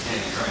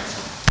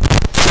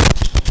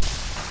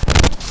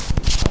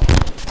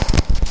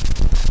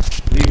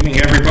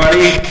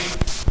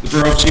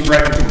Borough of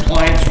Seabright in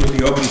compliance with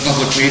the Open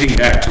Public Meeting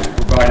Act has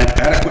provided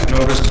adequate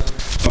notice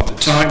of the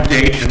time,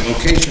 date, and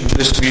location of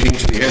this meeting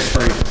to the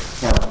Asbury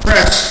Park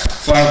Press,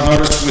 filed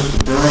notice with the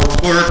Borough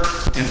Clerk,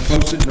 and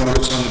posted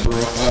notice on the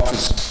Borough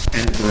office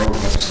and Borough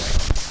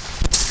website.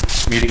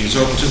 This meeting is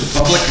open to the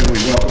public, and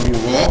we welcome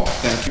you all.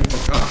 Thank you for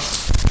coming.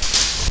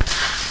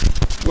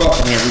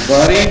 Welcome,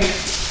 everybody.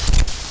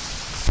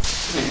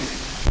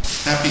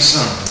 Happy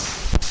Sunday.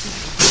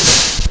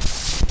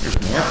 Here's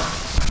Mark.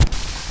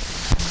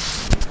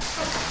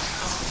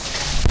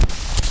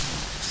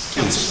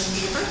 Councilman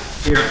Bieber.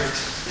 Here.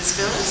 Ms.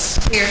 Phyllis.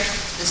 Here.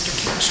 Mr.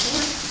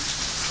 Cashmore.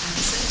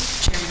 Absent.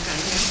 Chairman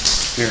Cunningham.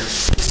 Here.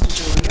 Mr.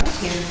 Giulio.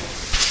 Here.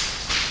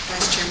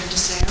 Vice Chairman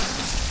DeSeo.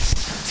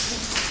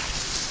 Absent.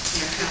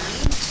 Mayor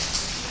Kelly.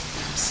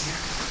 Absent.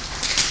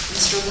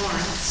 Mr.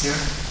 Lawrence. Here.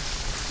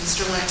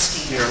 Mr.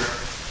 Lexstein. Here.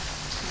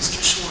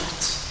 Mr.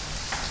 Schwartz.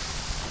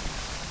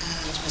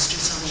 And Mr.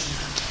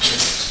 Salino.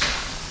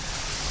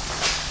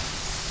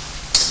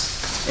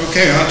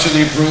 Okay, on to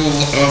the approval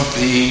of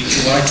the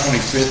July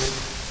 25th,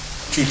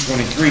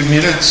 2023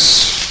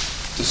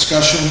 minutes.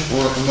 Discussion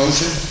or a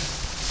motion?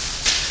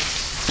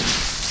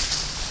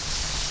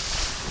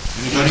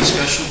 Anybody?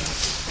 Discussion?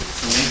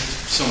 For me?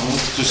 So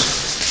moved. Just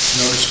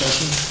no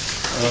discussion?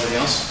 Anybody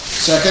else?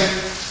 Second?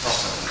 I'll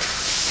second.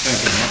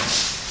 Thank you, Mark.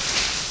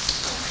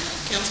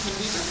 Councilman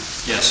Bieber.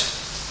 Yes.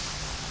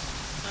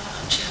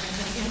 Chairman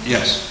Cunningham.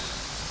 Yes.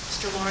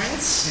 Mr.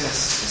 Lawrence.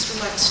 Yes. Mr.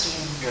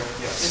 Lexstein.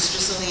 Yes.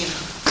 Mr. Salino.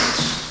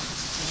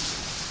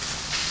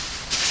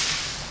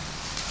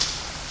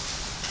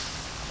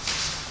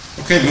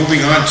 Okay,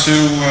 moving on to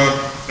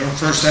our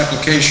first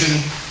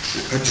application,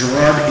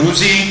 Gerard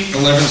Uzi,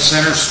 11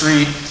 Center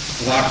Street,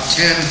 Lot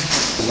 10,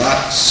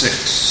 Lot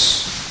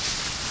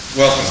 6.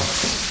 Welcome.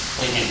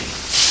 Thank you.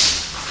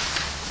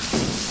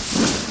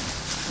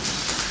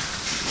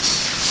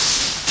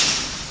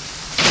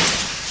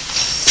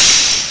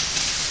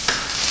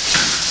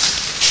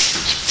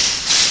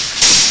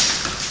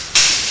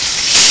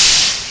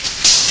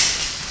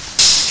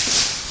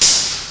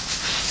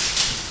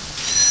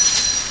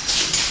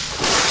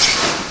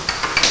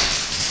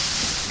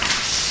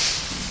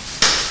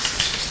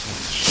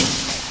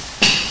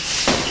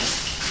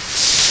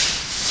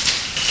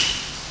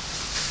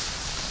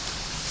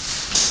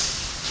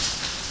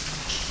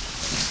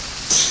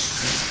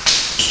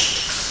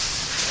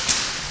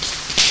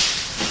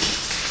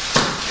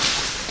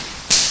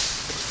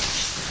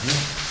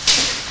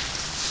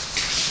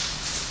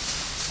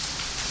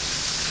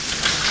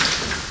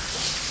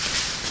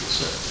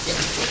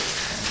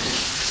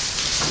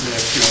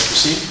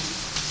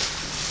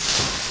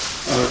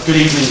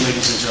 Good evening,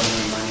 ladies and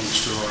gentlemen. My name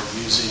is Gerard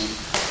Uzi.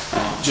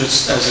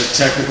 Just as a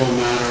technical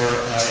matter,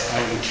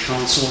 I am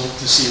counsel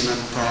to CMM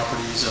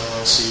Properties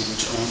LLC,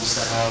 which owns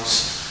the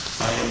house.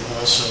 I am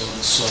also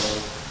the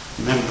sole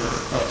member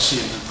of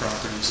CMM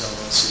Properties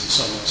LLC,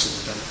 so I'm also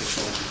the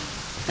beneficial owner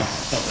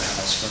of the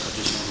house, but I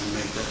just wanted to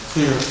make that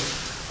clear.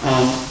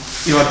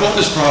 I bought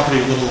this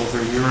property a little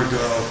over a year ago.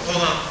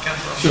 Hold on,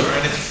 Councilor. Sure.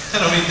 I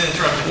don't mean to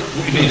interrupt you.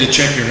 We need to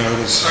check your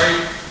notice.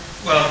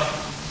 Well,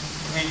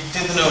 we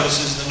did the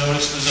notices. The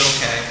notice was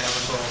okay. That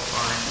was all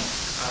fine.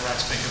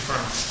 That's been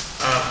confirmed.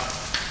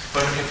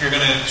 But if you're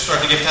going to start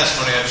to give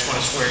testimony, I just want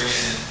to swear you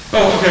in.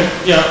 Oh, okay.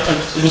 Yeah,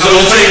 it was an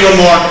opening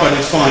remark, but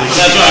it's fine.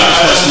 That's why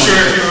I wasn't sure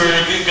if you were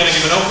going to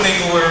give an opening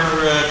or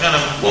kind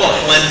of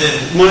blend in.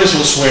 Might as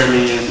well swear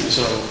me in,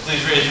 so.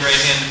 Please raise your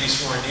right hand to be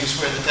sworn. Do you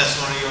swear the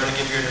testimony you are to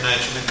give here tonight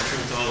should be the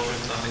truth, the whole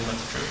truth, nothing but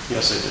the truth?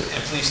 Yes, I do.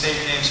 And please state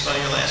your name, spell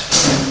your last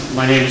name.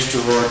 My name is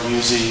Gerard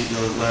Uzi.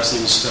 The last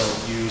name is spelled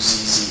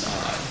U-Z-Z-I.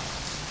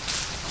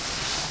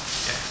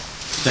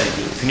 Thank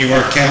you. And you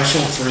are counsel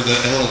for the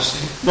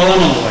LLC? Well,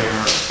 I'm a lawyer.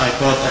 I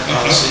bought that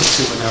house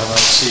into an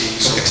LLC,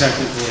 so Okay.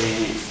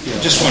 technically,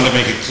 Just wanted to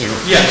make it clear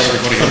for yes,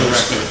 everybody for who the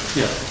understood.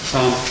 record. Yeah.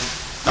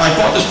 I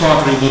bought this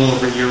property a little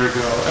over a year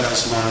ago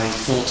as my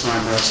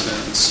full-time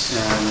residence,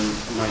 and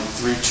my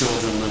 3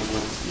 children live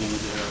with me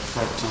there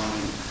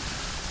part-time.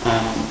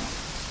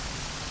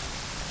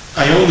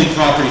 I own the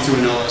property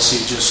through an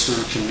LLC just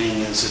through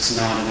convenience. It's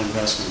not an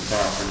investment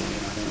property,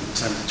 and I don't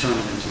intend to turn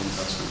it into an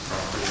investment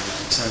property.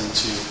 I intend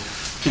to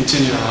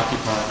continue to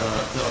occupy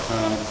the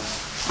home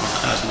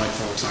as my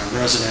full-time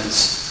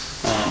residence.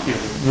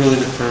 Really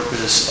the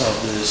purpose of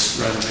this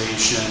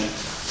renovation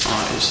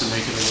is to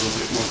make it a little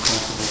bit more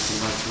comfortable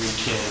for my 3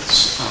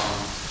 kids,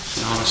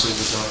 and honestly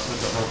with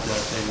the hope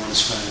that they want to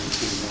spend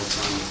more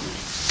time with me.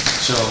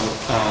 So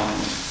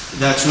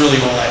that's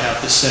really all I have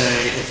to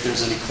say. If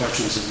there's any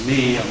questions of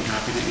me, I'm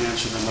happy to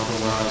answer them.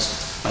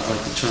 Otherwise, I'd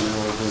like to turn it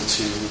over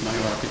to my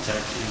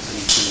architect,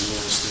 Anthony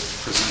Willis, to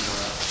present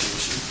our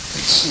application.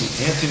 Let's see,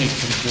 Anthony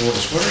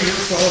Condors, what are your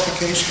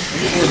qualifications?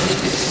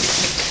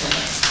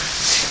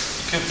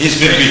 He's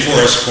been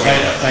before us quite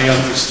a lot. I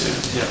understand,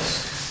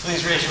 yes.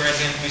 Please raise your right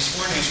hand to be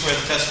sworn. Do you swear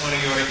the testimony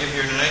you are to give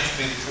here tonight should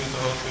be the truth, the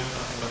whole truth,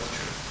 nothing but the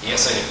truth?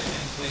 Yes, I do.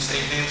 And please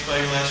state your name,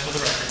 spell your last for the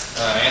record.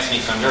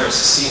 Anthony Condouris,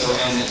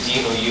 C-O-N-D-O-U-R-I-S.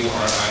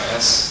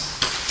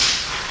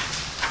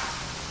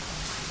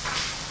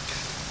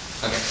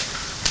 Okay.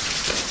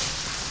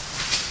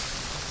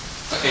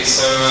 Okay,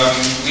 so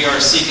we are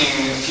seeking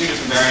a few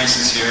different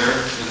variances here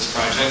for this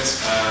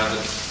project.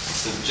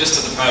 The gist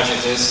of the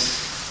project is,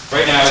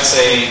 right now it's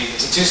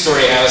a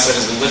two-story house that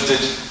has been lifted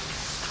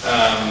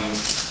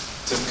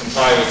to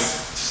comply with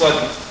flood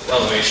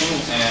elevation,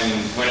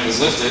 and when it was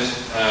lifted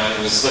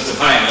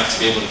high enough to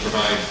be able to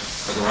provide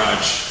a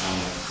garage on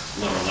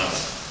the lower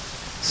level.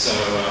 So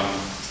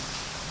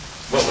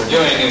what we're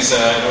doing is,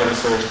 in order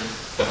for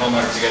the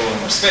homeowner to get a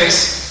little more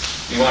space,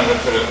 we wanted to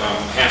put a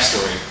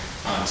half-story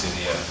onto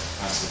the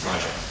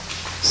project.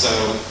 So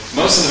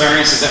most of the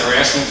variances that we're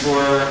asking for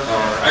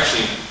are,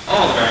 actually,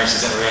 all the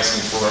variances that we're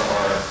asking for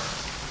are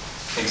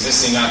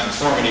existing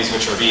nonconformities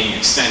which are being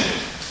extended.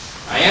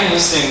 I am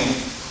listing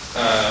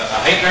a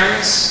height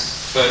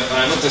variance, but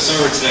when I looked this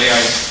over today,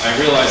 I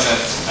realized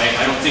that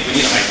I don't think we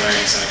need a height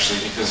variance,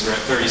 actually, because we're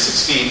at 36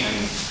 feet, and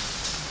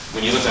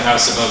when you lift the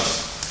house 3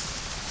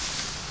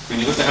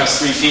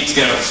 feet to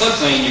get out of the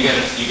floodplain, you get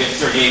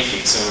 38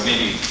 feet. So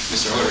maybe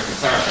Mr. Hodder can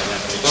clarify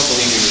that, but I don't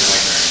believe we need a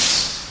height variance.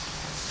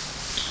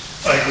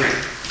 I agree.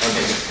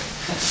 Okay, good.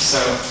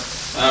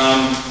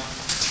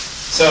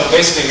 So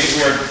basically,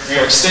 we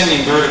are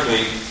extending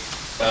vertically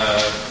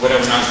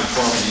whatever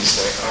nonconformities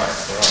there are.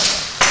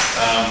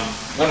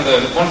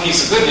 One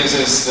piece of good news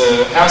is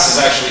the house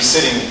is actually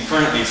sitting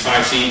currently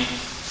 5 feet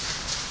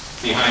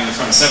behind the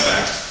front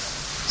setback,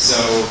 so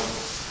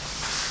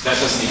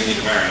that doesn't even need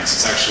a variance.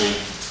 It's actually,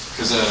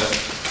 because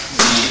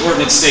the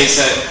ordinance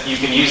states that you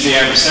can use the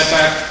average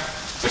setback,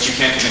 but you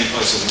can't come any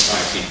closer than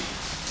 5 feet.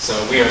 So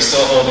we are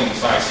still holding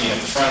 5 feet at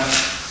the front,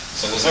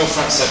 so there's no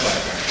front setback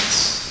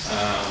variance.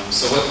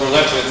 So what we're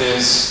left with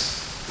is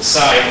the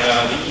side,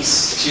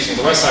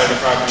 the west side of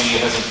the property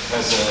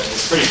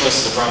is pretty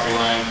close to the property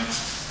line.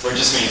 We're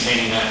just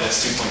maintaining that.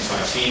 That's 2.5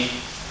 feet.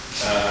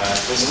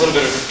 There's a little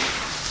bit of,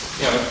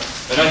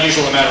 an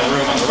unusual amount of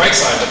room on the right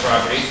side of the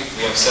property.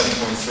 We have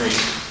 7.3.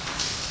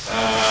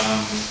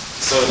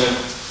 So the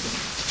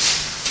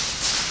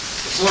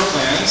floor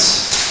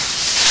plans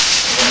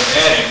that we're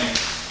adding,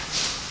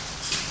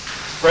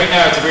 right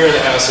now at the rear of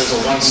the house there's a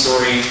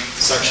one-story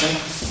section.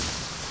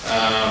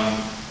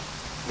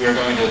 We are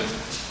going to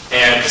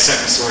add a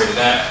second story to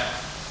that,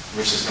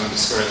 which is going to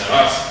square that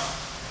off.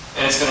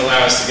 And it's going to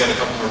allow us to get a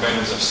couple more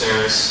bedrooms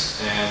upstairs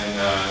and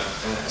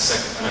an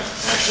extra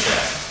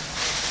bath.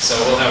 So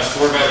we'll have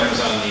 4 bedrooms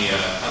on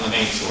the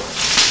main floor.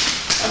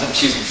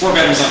 4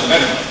 bedrooms on the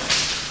bedroom level.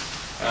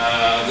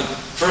 The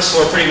first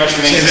floor pretty much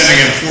remains. Say that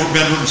again. 4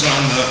 bedrooms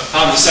on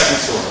the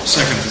second floor.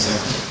 Second floor,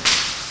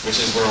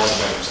 which is where all the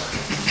bedrooms are.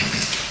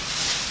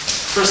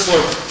 First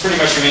floor pretty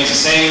much remains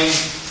the same.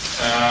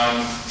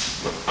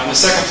 On the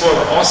second floor,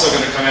 we're also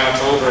going to come out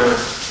over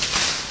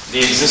the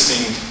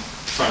existing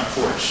front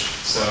porch.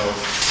 So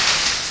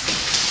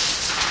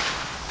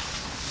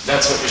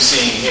that's what you're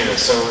seeing here.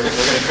 So we're going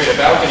to create a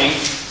balcony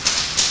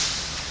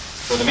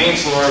for the main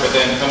floor, but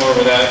then come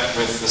over that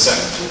with the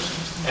second floor.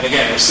 And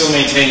again, we're still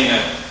maintaining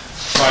that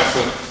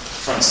 5-foot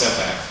front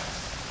setback.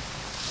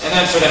 And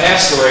then for the half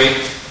story,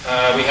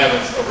 we have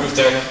a roof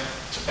deck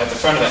at the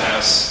front of the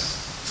house.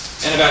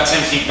 And about 10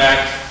 feet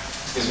back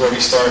is where we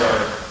start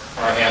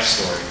our half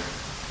story.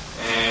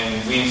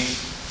 And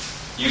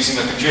using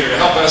the computer to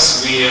help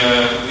us,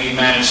 we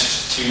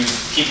managed to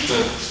keep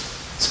the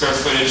square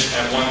footage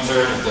at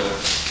 1/3 of the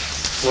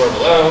floor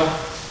below.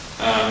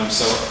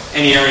 So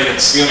any area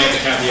we only have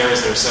to count the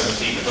areas that are 7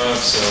 feet above.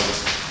 So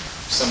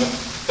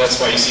that's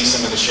why you see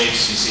some of the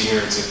shapes you see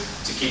here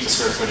to keep the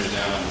square footage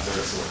down on the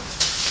 3rd floor.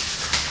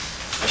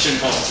 I shouldn't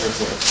call it the 3rd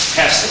floor,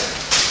 half story.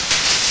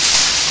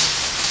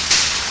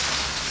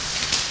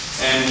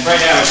 And right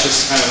now it's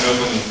just kind of an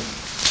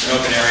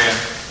open area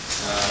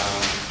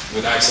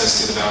with access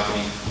to the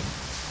balcony,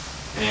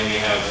 and we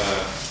have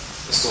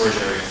a storage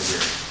area over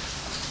here.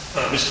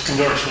 Mr.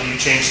 Condoris, will you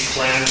change the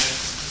plan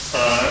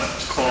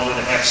to call it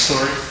a half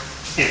story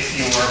if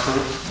you are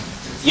approved?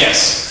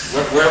 Yes.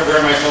 Where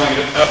am I calling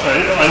it?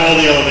 On all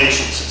the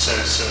elevations it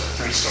says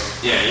 3-story.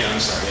 Yeah,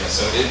 I'm sorry. Yeah,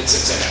 so it's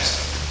a half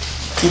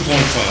story.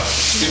 2.5.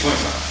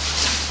 2.5.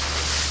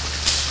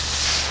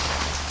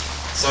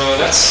 So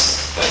that's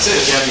it.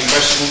 If you have any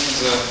questions.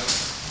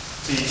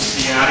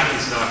 The attic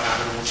is not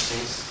habitable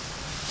space?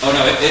 Oh,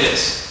 no, it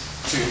is.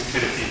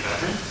 Could it be a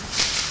bedroom?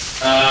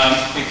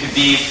 It could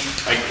be,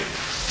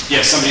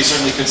 somebody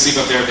certainly could sleep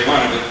up there if they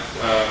wanted it.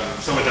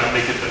 So would that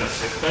make it then a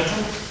 5th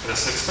bedroom and a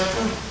 6th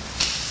bedroom?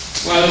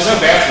 Well, there's no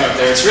bathroom up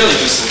there. It's really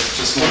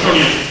just more.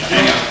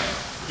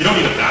 You don't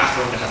need a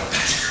bathroom to have a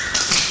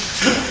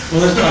bedroom.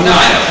 Well,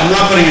 I'm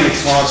not putting any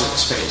closet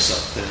space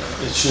up there.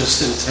 It's just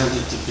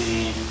intended to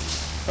be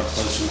a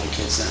place for my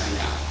kids to hang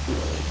out,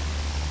 really.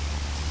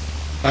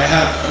 I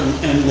have,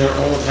 in their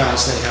old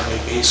house, they have a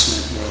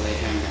basement where they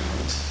hang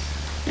out.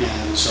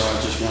 And so I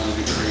just wanted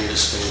to create a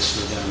space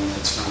for them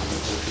that's kind of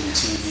an open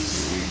TV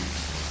room.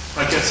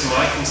 I guess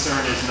my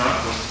concern is not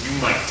what you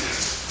might do,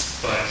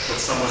 but what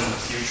someone in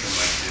the future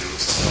might do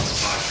if someone else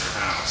buys your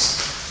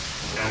house.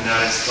 And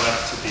that is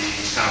left to be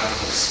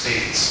habitable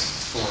space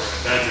for a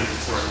bedroom,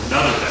 for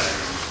another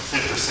bedroom,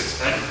 5th or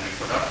 6th bedroom we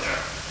put up there,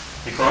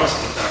 because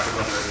of the fact of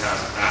whether it has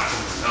a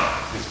bathroom or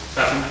not. Because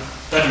bathroom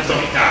Bedrooms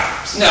don't need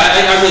bathrooms. No,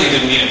 I really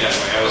didn't mean it that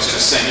way. I was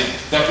just saying,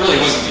 that really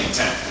wasn't the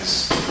intent.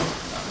 'Cause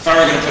if I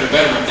were going to put a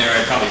bedroom there,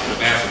 I'd probably put a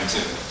bathroom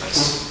too.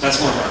 That's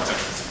more of an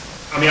architectural thing.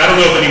 I mean, I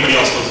don't know if anybody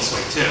else feels this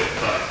way too,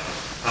 but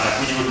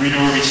would you agree to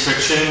a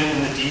restriction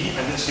in the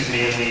in the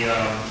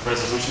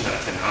resolution that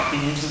it cannot be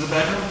used as a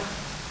bedroom?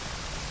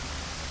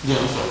 Yeah,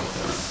 I'm fine with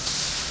that.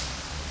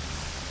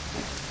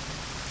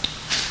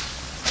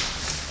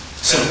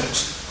 So,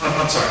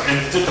 I'm sorry,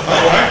 and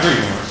I agree,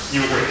 Mark.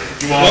 you agree?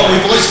 You Well, all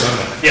we've agree? always done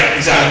that. Yeah,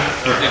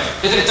 exactly. All right.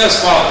 Yeah, it does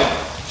qualify.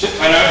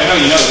 I know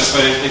you know this,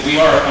 but we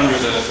are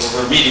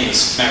we're meeting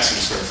this maximum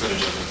square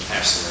footage of the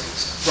half story.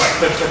 So. Right,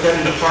 but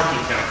then the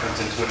parking count comes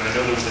into it, and I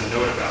know there was a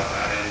note about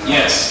that in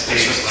Yes,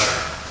 Dave's that's right.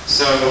 letter.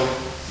 So,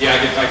 yeah,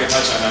 I could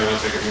touch on that real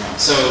quick if you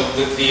want. So,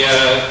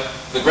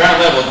 the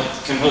ground level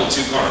can hold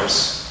 2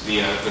 cars,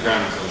 the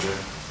ground enclosure,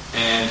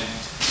 and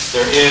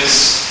there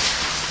is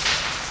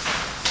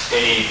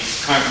a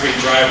concrete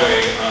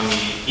driveway on the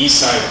east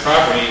side of the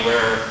property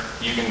where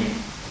you can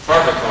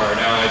park a car.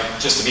 Now,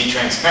 just to be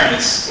transparent,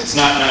 it's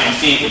not 9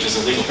 feet, which is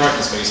a legal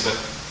parking space, but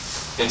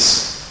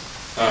it's,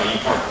 you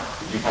park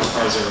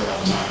cars there all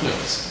the time.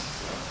 Yes.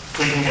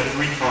 So you can get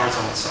 3 cars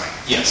on the site.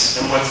 Yes.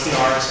 And what's the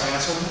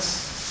RSIS on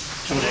this?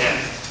 2.5.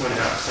 2.5,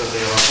 so they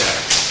are okay.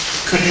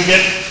 Could you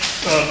get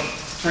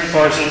 3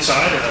 cars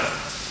inside or not?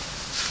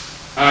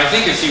 I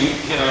think if you,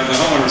 the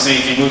homeowner was saying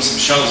if you move some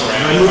shelves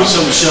around. I moved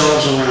some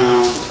shelves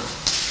around.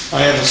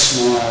 I have a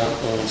small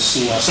old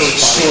CF. So it's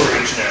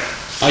storage now?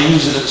 I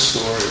use it as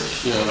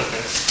storage, yeah.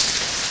 Okay.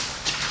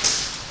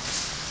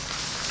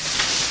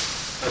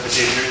 But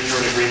Dave,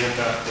 you're in agreement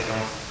that they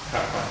don't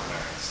have parking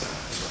variance then?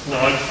 No,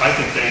 I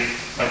think they do.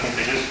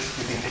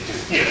 You think they do?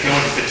 Yeah. If you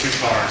only fit 2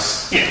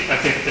 cars. Yeah, I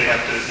think they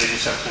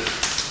just have to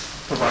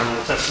provide a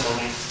little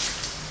testimony.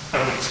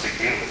 I don't think it's a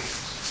big deal.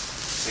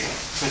 You know,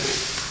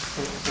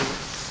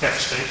 half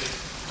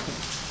space.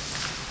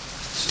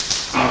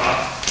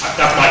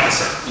 That's my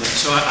concern. Yeah,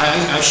 so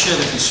I share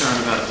the concern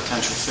about a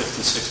potential 5th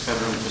and 6th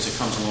bedroom because it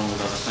comes along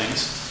with other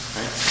things,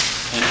 right?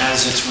 And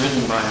as it's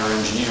written by our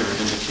engineer, it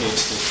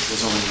indicates that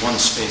there's only 1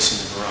 space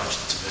in the garage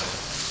that's available.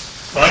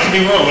 Well, I could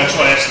be wrong, that's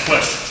why I asked the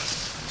question.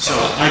 So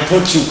I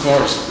put 2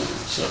 cars in there,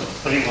 so.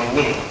 But you want a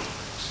little one.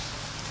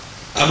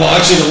 Well,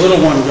 actually, the little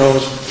one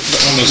goes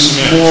On the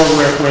cement. more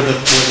where the,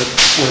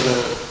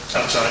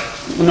 Outside.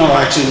 no,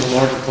 actually, the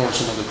larger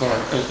portion of the car,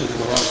 in the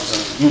garage, because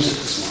I don't use it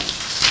this much.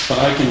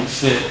 But I can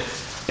fit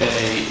I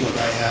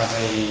have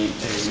a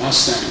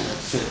Mustang that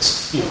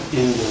fits, in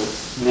the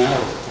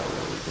narrow part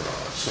of the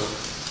garage, so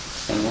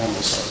a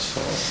normal size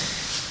car.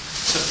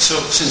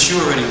 So since you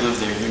already live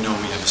there, you know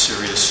we have a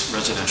serious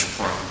residential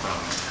parking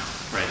problem in town,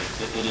 right?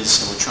 It is,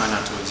 so we're trying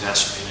not to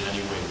exacerbate it any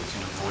way we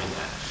can avoid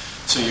that.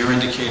 So you're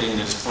indicating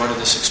that as part of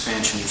this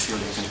expansion, you feel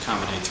you can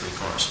accommodate 3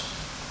 cars?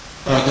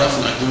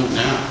 Definitely, I do it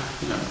now,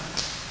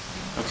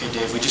 Okay,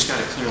 Dave, we just got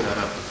to clear that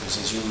up because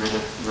as you wrote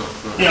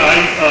Yeah, I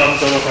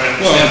don't know if I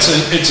Well,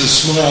 understand. it's a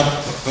small,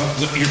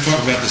 you're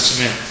talking about the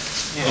cement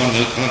on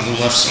the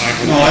left side.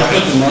 No, I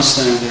put the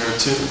Mustang there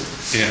too.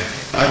 Yeah.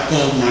 I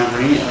pulled my I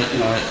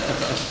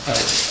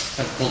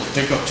pulled a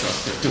pickup truck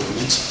there too, an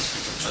inside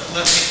pickup truck.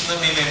 Let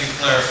me maybe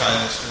clarify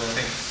this, because I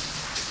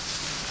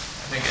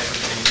think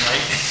everybody's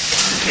right.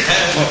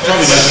 Well, it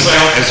probably doesn't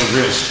count as a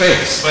real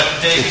space. But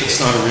Dave, If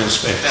it's not a real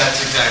space. that's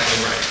exactly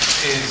right.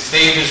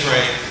 Dave is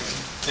right.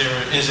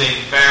 There is a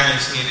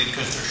variance needed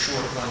because we're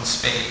short 1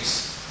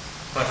 space.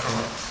 But from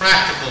a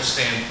practical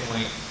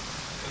standpoint,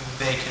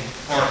 they can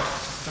park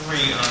 3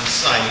 on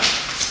site.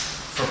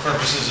 For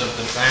purposes of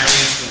the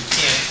variance, we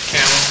can't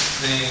count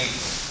the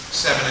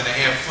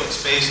 7.5-foot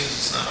spaces.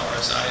 It's not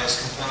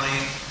RSIS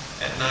compliant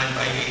at 9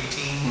 by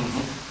 18.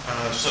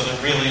 So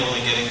they're really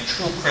only getting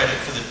true credit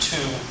for the 2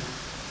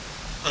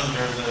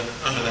 under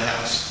the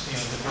house,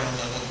 the ground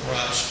level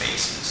garage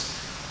spaces.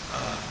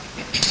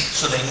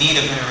 So they need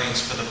a variance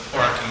for the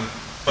parking,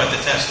 but the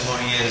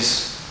testimony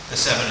is the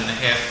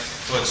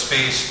 7.5-foot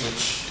space,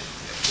 which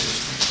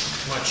is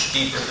much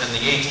deeper than the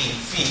 18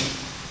 feet.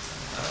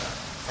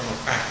 From a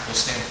practical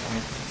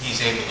standpoint, he's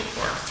able to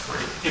park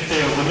 3. If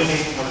they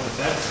eliminate one of the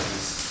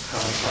bedrooms,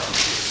 how many parking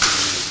spaces do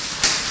you need?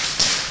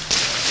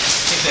 I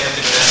think they have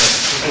to go down to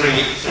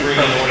 3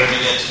 in order to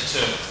get to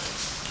 2.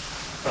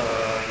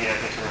 Yeah, I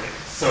think you're right.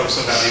 So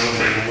that'd be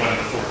eliminating one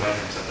of the 4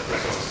 bedrooms that they're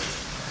proposing.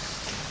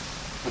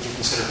 Would you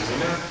consider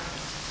doing that?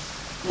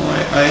 Well,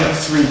 I have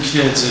 3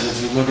 kids, and if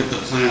you look at the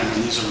plan,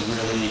 these are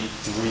really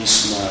 3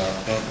 small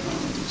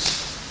bedrooms.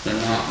 They're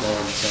not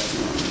large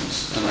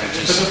bedrooms, and I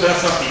just... But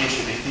that's not the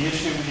issue. The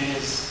issue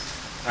is,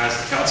 as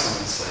the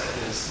councilman said,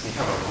 is we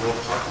have a real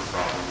parking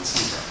problem in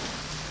Seabrook.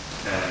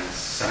 And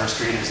Center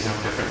Street is no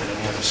different than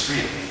any other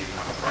street. I mean, you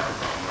have a parking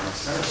problem on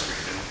Center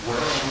Street, and where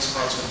are all these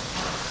cars going to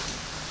park?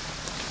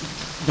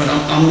 But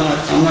I'm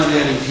not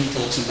adding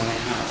people to my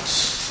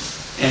house.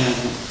 And,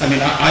 I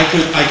mean, I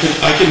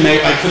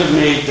could have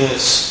made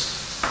this,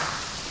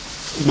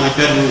 my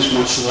bedroom's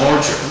much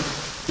larger,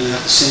 and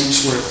have the same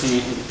square feet,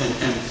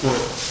 and put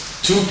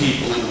 2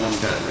 people in 1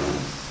 bedroom,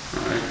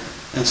 right?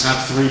 and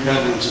have 3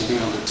 bedrooms and be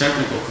under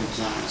technical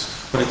compliance,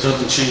 but it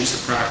doesn't change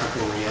the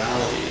practical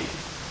reality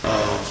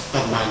of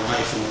my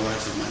life and the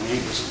life of my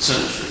neighbors in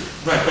Center Street.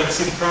 Right, but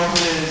see, the problem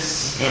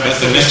is, What about I the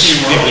said this next to you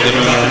people earlier, that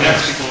own about your the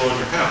next house? people who own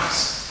your house.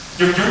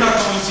 You're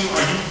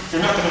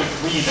not going to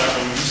agree that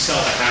when you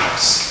sell the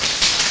house,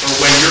 or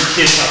when your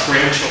kids have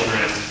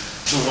grandchildren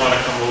who want to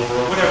come over,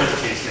 or whatever the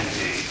case may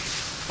be,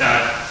 that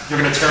you're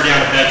going to tear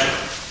down a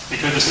bedroom,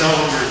 because it's no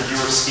longer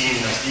your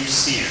scheme as you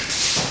see it.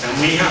 And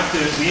we have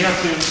to,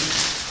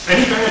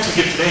 any variance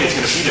we give today is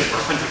going to be there for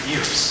 100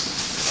 years.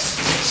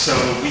 So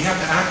we have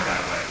to act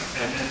that way.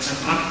 And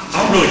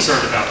I'm really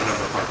concerned about the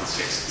number of parking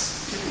spaces.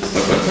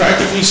 But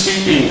practically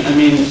speaking, I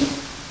mean,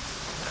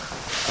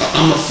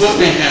 I'm a foot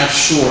and a half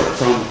short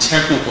from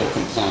technical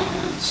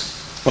compliance,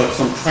 but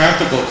from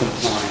practical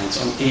compliance,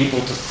 I'm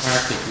able to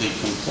practically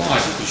comply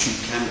because you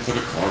can put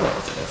a car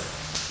up there.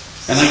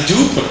 And I do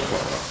put a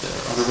car up there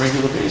on a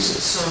regular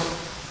basis. So,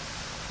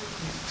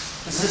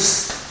 is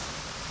this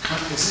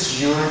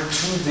your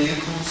 2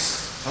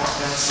 vehicles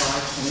parked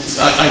outside?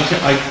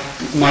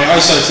 My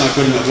eyesight's not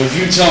good enough, but if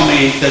you tell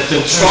me that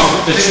the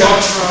truck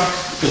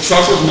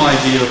was my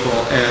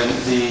vehicle and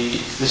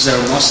is there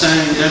a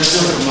Mustang? There's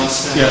a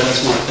Mustang. Yeah,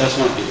 that's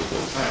my vehicle.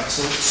 All right,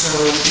 so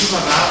you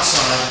have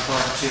outside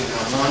parked too.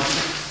 Now,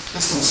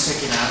 this one's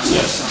sticking out, so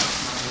Yes.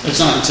 It's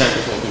not in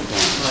technical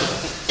compliance. Right.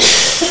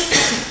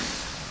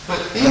 But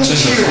That's in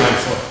the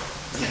 5 foot.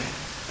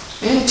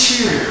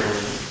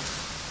 interiorly,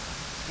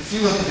 if you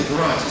look at the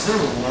garage, is there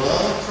a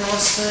wall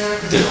across there?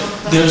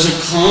 There's a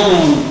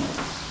column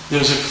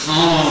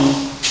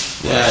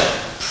that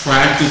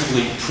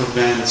practically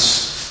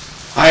prevents,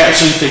 I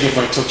actually think if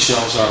I took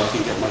shelves out, I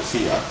can get my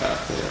Fiat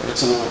back there.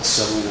 It's an old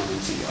 79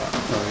 Fiat,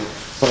 right?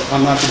 But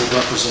I'm not going to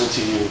represent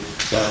to you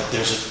that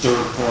there's a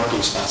 3rd parking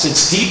spot.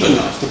 It's deep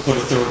enough to put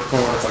a 3rd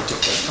car if I took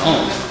that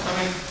column out.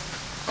 I mean,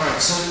 all right,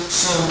 so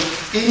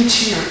in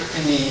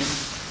the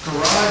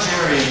garage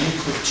area, you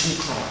put 2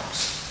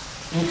 cars.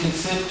 You can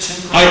fit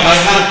 2 cars? I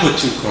have put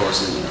 2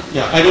 cars in there.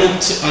 Yeah,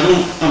 look,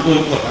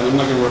 I'm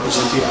not going to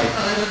represent you,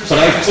 but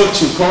I've put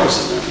 2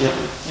 cars in there, yeah.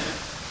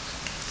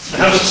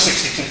 The house is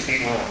 62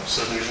 feet long,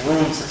 so there's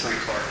room for 3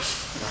 cars.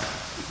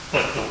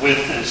 But the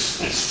width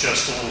is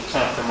just a little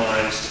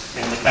compromised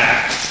in the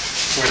back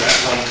where that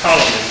one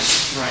column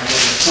is, Right.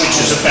 which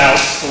is about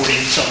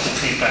 40-something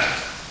feet back.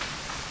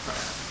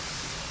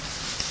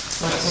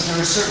 But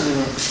there is certainly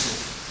room for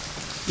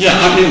 2. Yeah,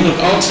 I mean, look,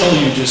 I'll tell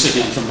you just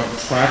again, from a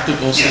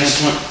practical Yes.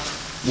 standpoint,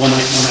 when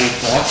I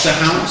bought the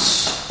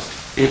house,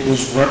 it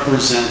was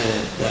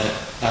represented that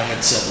I had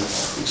 7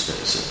 parking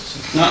spaces.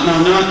 No,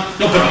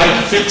 but I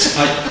can fit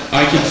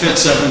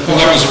 7 cars. Well,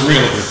 that was a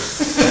realtor.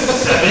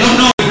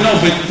 No,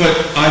 but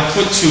I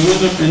put 2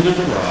 in the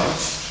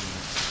garage,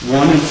 1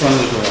 in front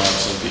of the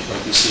garage, like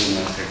you see in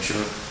that picture,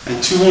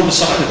 and 2 on the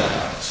side of the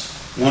house.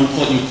 You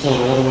pull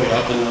it all the way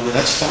up, and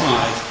that's 5,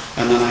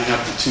 and then I have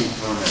the 2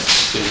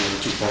 permits, the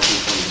 2 parking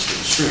permits for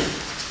the street.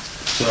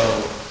 So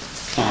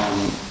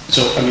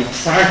I mean,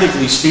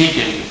 practically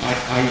speaking, I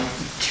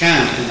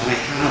can and I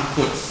have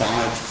put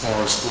 5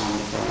 cars on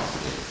the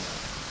property.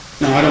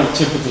 Now, I don't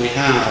typically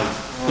have,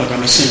 look,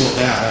 I'm a single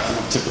dad, I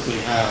don't typically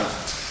have,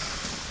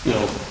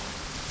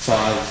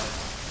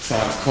 5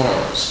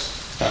 cars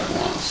at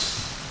once.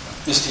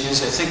 Mr.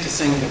 Hughes, I think the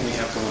thing that we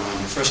have going on,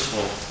 first of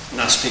all, I'm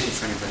not speaking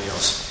for anybody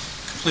else,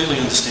 completely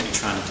understand what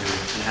you're trying to do,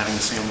 and having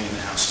a family in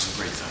the house is a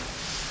great thing.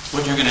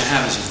 What you're going to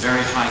have is a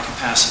very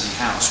high-capacity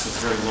house with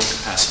very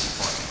low-capacity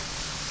parking,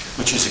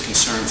 which is a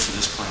concern for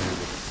this planning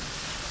board.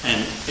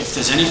 And if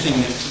there's anything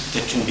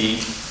that can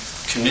be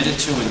committed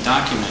to and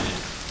documented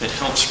that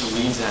helps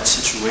relieve that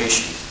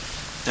situation,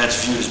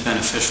 that's viewed as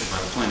beneficial by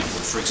the planning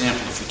board. For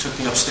example, if you took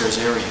the upstairs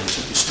area and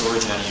took your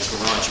storage out of your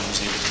garage and was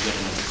able to get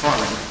another car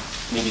in,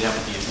 maybe that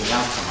would be a good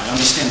outcome. I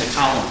understand the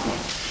column point,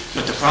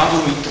 but the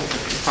problem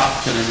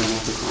Can I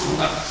remove the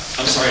column?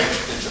 I'm sorry,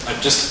 I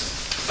could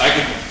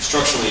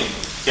structurally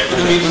get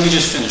rid of Let it. me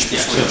just finish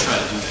before you sure. try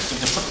to do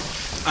that.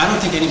 I don't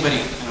think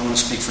anybody, I don't want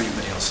to speak for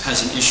anybody else,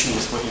 has an issue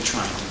with what you're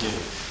trying to do.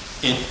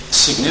 It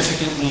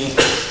significantly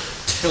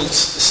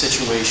tilts the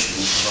situation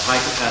of a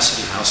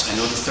high-capacity house. I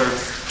know the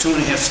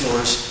 2.5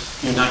 floors,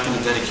 you're not going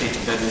to dedicate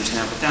to bedrooms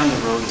now, but down the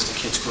road, as the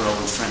kids grow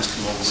and friends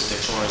come over with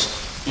their cars,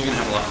 you're going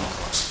to have a lot more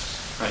cars.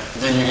 Right?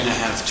 And then you're going to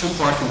have 2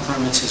 parking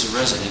permits as a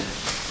resident,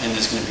 and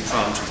there's going to be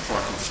problems with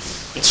parking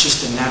fee. It's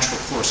just the natural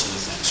course of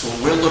the thing. So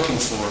what we're looking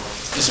for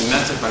is a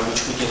method by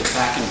which we get it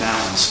back in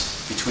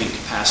balance between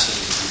capacity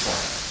and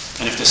parking.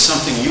 And if there's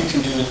something you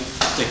can do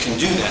that can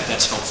do that,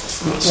 that's helpful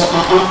for us. Well,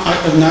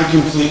 I'm not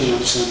completely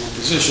understand your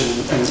position,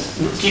 and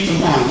keep in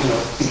mind,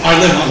 I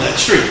live on that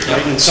street,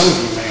 right? And some of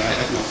you may, I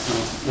don't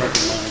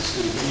recognize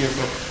anybody here,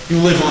 but you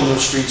live on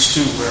those streets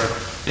too where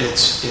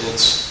it's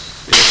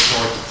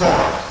hard to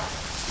park.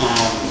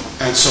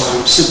 And so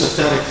I'm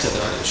sympathetic to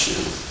that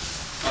issue.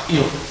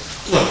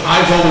 Look,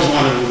 I've always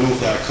wanted to remove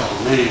that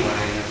column anyway,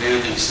 and if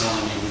Andy's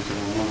telling me we can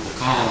remove the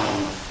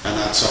column and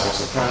that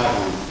solves the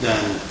problem, then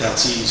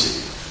that's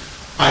easy.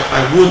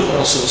 I would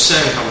also say,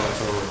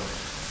 however,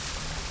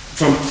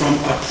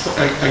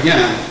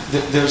 again,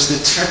 there's the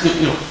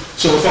technical,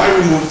 so if I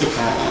remove the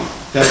column,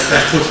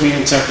 that puts me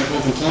in technical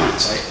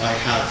compliance. I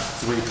have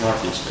 3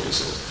 parking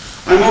spaces.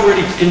 I'm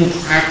already in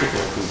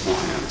practical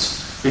compliance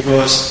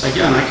because,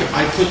 again,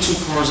 I put 2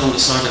 cars on the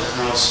side of the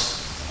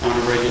house on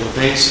a regular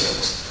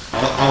basis.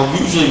 I'll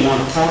usually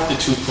want to park the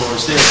 2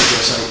 cars there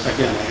because, I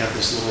have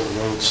this little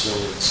roadster.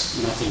 It's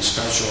nothing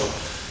special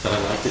that I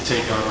like to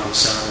take out on a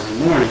Saturday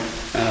morning,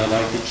 and I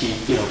like to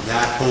keep,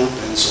 that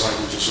open so I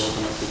can just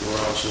open up the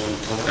garage door and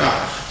pull it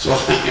out. So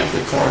I have the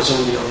cars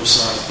on the other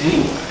side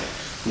anyway,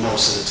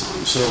 most of the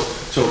time.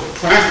 So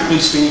practically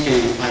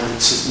speaking, I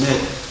would submit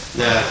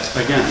that,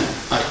 again,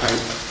 I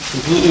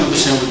completely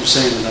understand what you're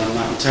saying, that I'm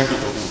not in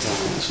technical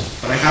compliance,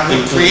 but I have...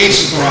 What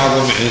creates the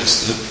problem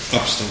is the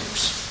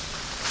upstairs.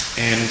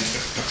 And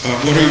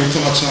what are your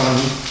thoughts on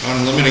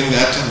limiting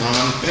that to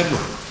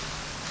non-bedroom?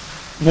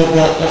 Well,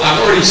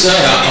 I've already said,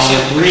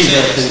 I'll agree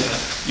that...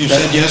 You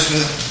said yes to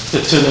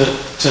that? To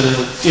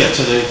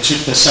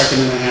the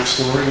second and a half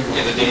story?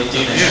 Yeah, the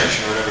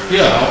demonstration or whatever.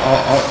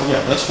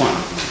 Yeah, that's fine.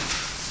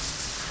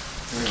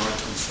 Very hard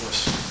to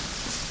enforce.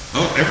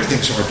 Oh,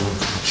 everything's hard to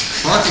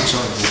enforce. Parking's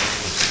hard to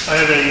enforce. I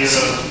have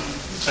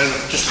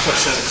just a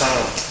question of the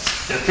column.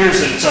 It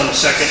appears that it's on the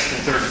second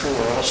and third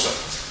floor also.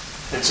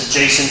 It's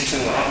adjacent to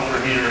a hot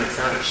water heater and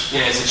furnace.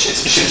 Yeah, it's a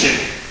chimney.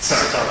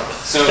 Sorry, Tom.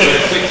 So,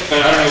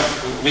 but I don't know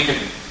if we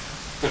could...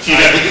 You'd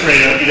have to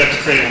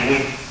create a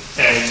wood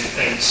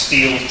and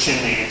steel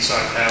chimney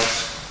inside the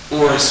house.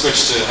 Or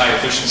switch to high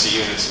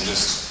efficiency units and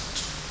just,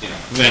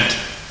 Vent.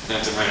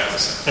 vent them right out the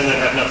center. And then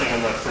have nothing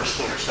on that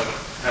first floor, just have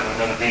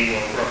another meeting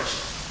on the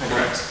gross.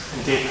 Correct.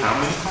 And Dave, how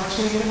many cars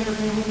can you get in your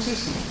Airbnb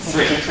system?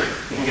 3. You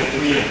can get 3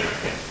 in there,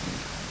 yeah.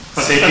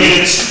 But they'd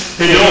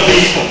all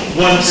be equal,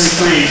 1 through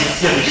 3,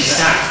 yeah, they'd be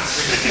stacked.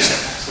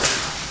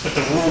 But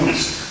the room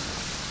is,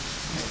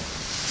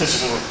 this is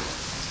the room.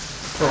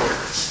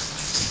 Forward.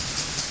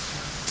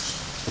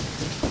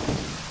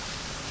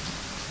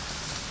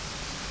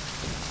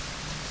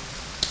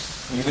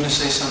 Are you going to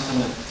say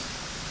something that...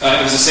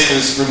 It was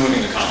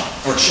removing the column,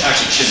 or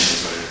actually chimney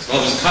is what it is.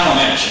 Well, there's a column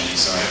and a chimney,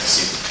 so I have to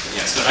see it.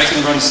 Yes, but I can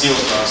run steel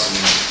across and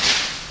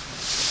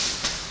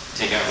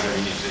take out whatever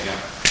you need to take out.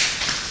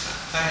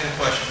 I had a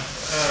question.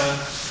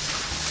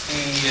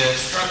 The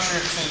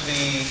structure to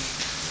the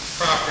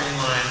property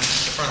line,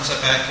 the front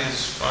setback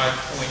is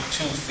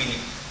 5.2 feet.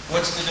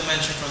 What's the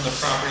dimension from the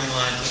property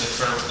line to the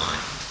curb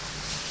line?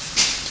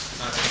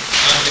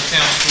 It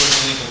counts towards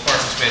the legal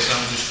parking space.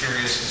 I'm just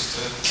curious as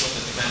to what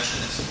the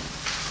dimension is.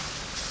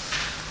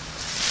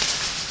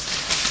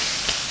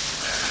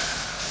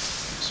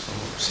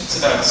 It's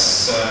about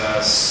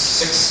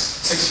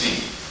 6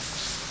 feet.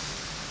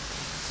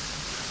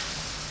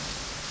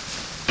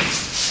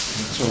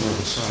 It's over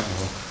the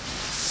sidewalk.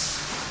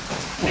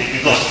 You'd be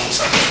blocking the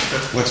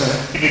sidewalk. What's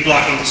that? You'd be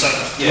blocking the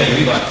sidewalk. Yeah, you'd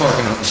be like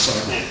Parking on the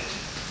sidewalk.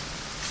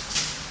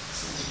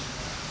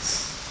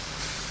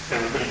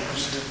 Everybody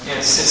knows. Yeah,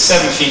 it's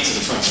 7 feet to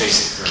the front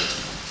facing curb.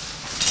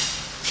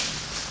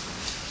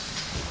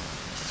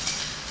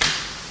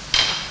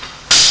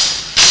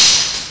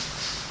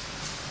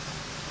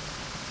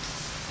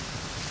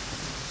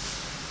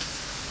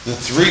 The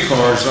 3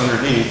 cars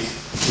underneath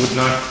would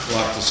not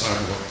block the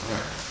sidewalk,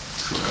 correct?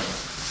 Correct.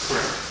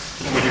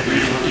 And would you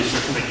agree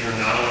that you're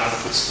not allowed to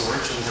put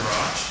storage in the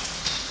garage?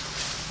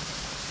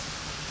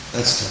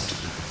 That's tough to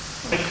do.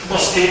 Well,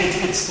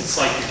 it's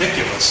like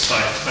ridiculous,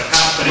 but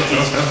if you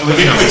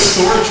put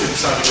storage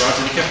inside the garage,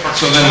 then you can't park.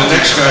 So then the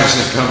next guy's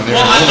gonna come there.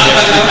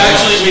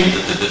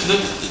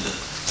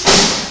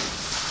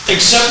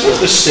 Except where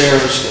the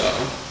stairs go,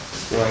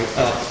 right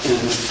up in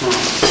the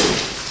front,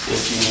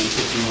 if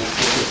you look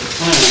at the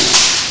plan.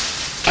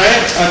 I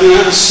have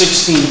a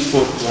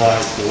 16-foot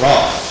wide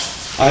garage.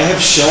 I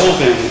have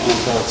shelving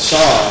on both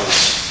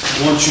sides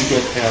once you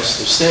get past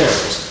the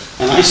stairs,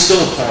 and I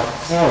still park a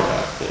car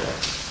back there.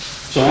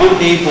 So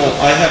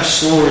I have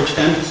storage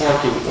and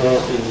parking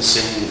all in the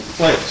same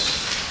place.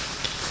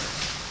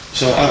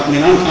 So,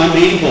 I'm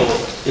able,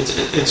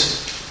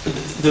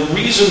 the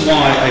reason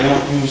why I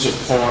don't use a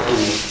car in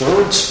the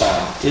third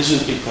spot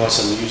isn't because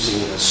I'm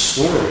using it as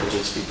storage,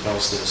 it's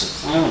because there's a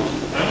column in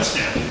the way. I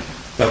understand.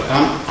 But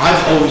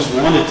I've always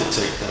wanted to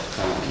take that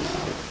column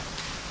out.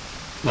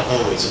 Well,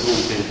 always, I've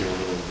only been here a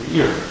little over a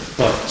year.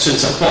 But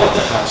since I bought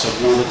the house, I've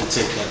wanted to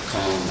take that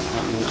column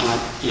out.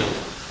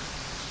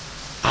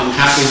 I'm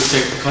happy to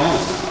take the column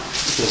out,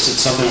 because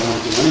it's something I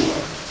want to do anyway.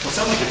 Well, it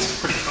sounds like it's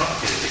pretty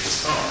complicated to take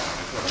this column out,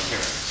 is what I'm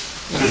hearing.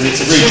 Because It's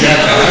a chimney.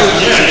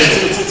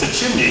 Yeah, it's a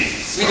chimney.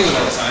 We do it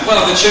all the time.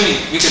 Well, the chimney,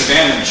 we could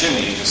abandon the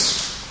chimney and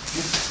just...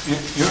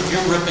 You're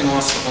ripping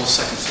off the whole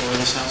second floor of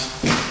this house?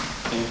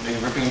 Are you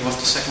ripping off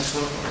the second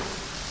floor? Or?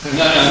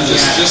 No,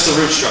 just the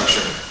roof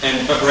structure.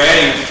 But we're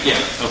adding,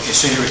 Okay,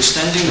 so you're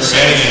extending the We're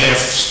second adding a floor.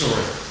 half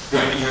story.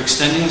 Right, you're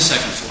extending the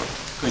second floor,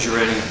 because you're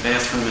adding a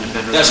bathroom and a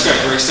bedroom. That's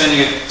correct. We're extending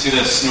it to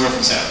the north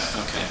and south.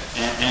 Okay,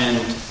 and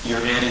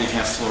you're adding a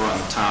half floor on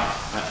the top.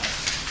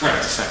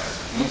 Correct.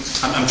 Effectively.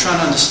 I'm trying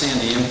to understand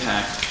the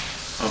impact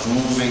of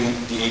moving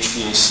the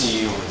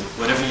HVAC or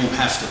whatever you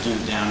have to do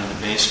down in the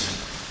basement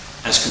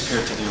as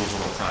compared to the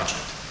overall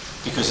project?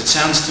 Because it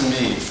sounds to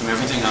me, from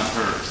everything I've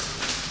heard,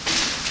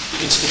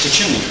 it's a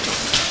chimney you're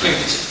talking about,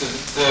 right?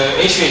 The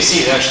HVAC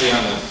is actually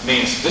on the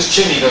main, this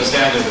chimney goes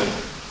down to the,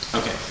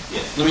 Okay,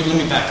 yeah, let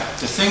me back up.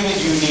 The thing that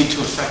you need to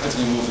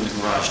effectively move in the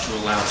garage to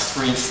allow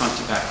 3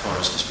 front-to-back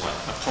cars is what?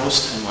 A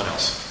post and what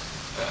else?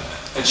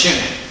 a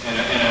chimney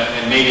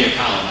and maybe a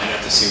column. I'd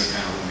have to see what kind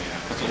of room we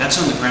have. Okay, that's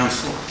on the ground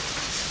floor.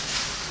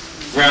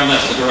 Ground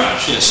level, the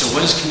garage. Yeah, so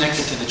what is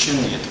connected to the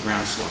chimney at the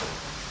ground floor?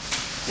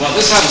 Well,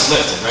 this house is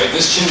lifted, right?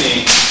 This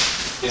chimney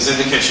is in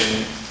the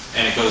kitchen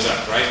and it goes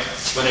up, right?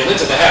 When they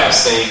lifted the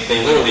house,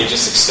 they literally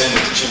just extended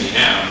the chimney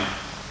down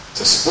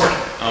to support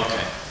it.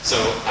 Okay. So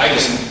I can,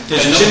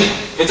 There's the no- chimney,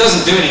 it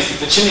doesn't do anything,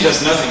 the chimney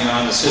does nothing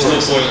on the There's floor.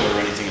 no boiler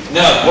or anything at the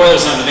No, the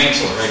boiler's on the main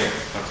floor, right here.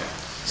 Okay.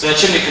 So that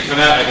chimney could come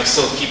out, I could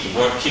still keep the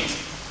boiler, keep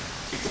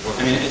the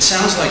boiler. I mean, it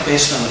sounds like,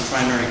 based on the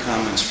primary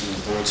comments from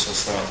the board so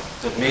far,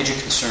 the major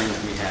concern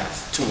that we have,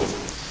 2 of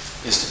them,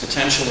 is the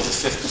potential of a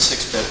 5th and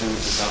 6th bedroom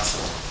at the top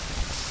floor,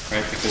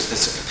 right? Because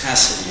that's a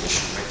capacity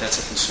issue, right? That's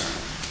a concern.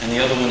 And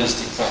the other one is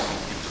the parking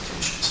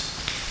implications.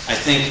 I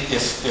think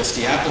if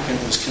the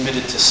applicant was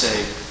committed to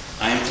say,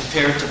 I am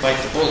prepared to bite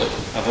the bullet,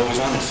 I've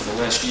always wanted for the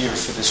last year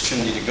for this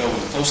chimney to go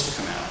and the post to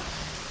come out,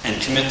 and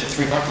commit to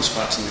 3 parking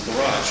spots in the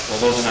garage,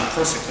 although they're not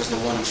perfect because they're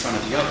one in front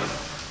of the other,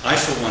 I,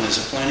 for one, as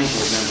a planning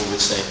board member,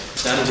 would say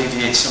that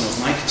alleviates some of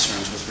my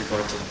concerns with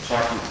regard to the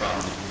parking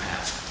problem that you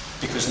have.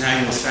 Because now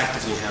you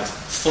effectively have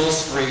full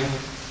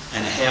 3.5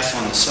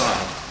 on the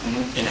side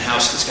in a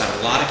house that's got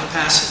a lot of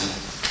capacity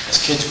as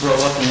kids grow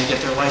up and they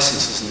get their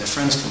licenses and their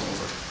friends come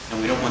over.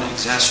 And we don't want to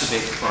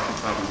exacerbate the parking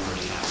problem we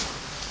already have.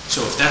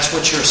 So if that's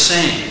what you're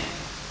saying,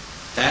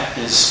 that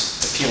is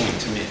appealing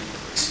to me,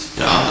 at least.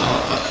 Yeah,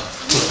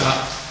 look,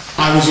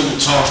 I was going to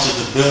talk to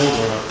the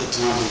builder at the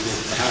time we did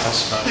the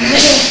house about it,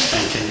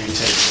 and can you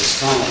take this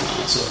column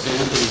out? So if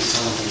Anthony's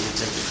telling me to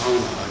take the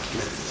column out, I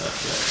commit to that,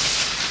 yeah.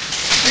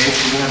 Dave,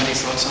 do you have any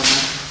thoughts on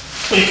that?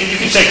 Well, you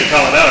can take the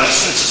column out,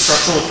 it's a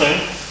structural thing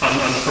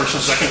on the first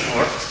and second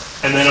floor,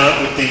 and then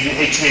with the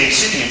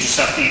HVAC, you just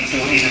have to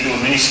either do a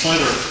mini split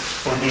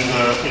or do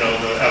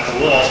the out the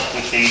wall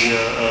with the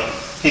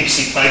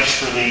PVC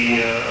pipes for the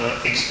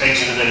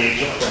exit of any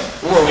exhaust.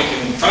 Or we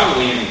can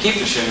probably even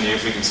keep the chimney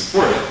if we can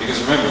support it, because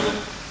remember that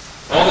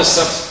all this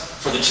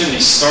stuff for the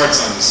chimney starts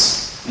on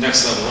this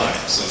next level up.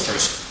 So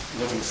first,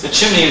 the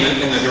chimney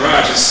in the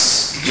garage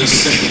is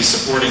just simply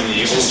supporting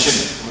the old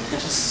chimney.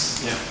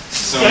 Yeah.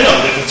 So, I know,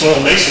 if it's all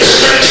masonry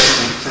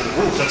for the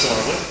roof, that's all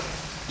it is.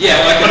 yeah,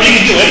 well, I mean,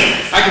 you can do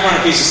anything. I can run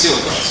a piece of steel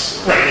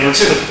across. Right, and Or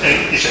 2.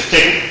 you should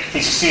take a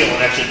piece of steel and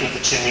actually put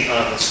the chimney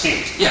on the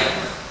steel, Yeah.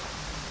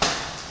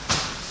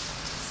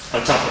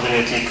 on top of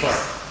an antique car.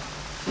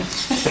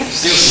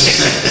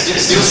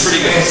 Steel's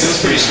pretty good.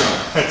 Steel's pretty strong.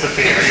 That's a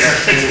fair,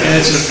 yeah.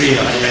 It's a fee,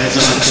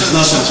 it's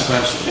nothing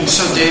special.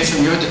 So Dave,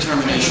 from your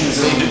determination,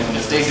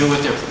 if they do what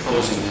they're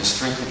proposing, there's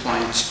 3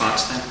 compliant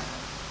spots then?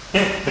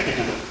 Yeah, they can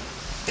do that,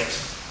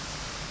 yes.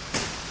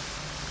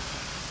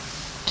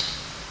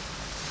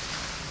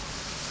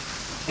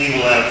 He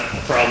will have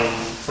a problem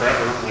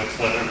forever with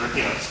whether,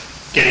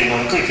 getting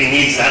one, if he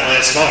needs that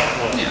last car,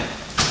 well, Yeah.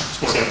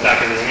 he's gonna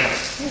back everything out.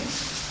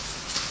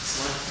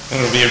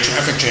 That'll be a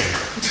traffic jam.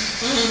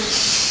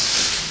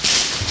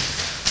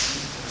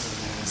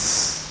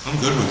 I'm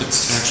good with it,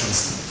 actually.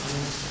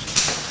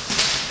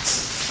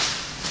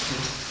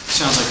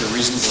 Sounds like a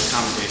reasonable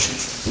accommodation.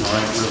 No,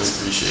 I really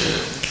appreciate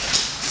it.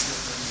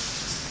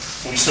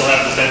 We still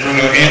have the bedroom.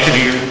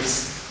 Anthony, you're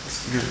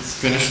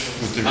finished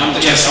with the...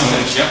 Yes, I'm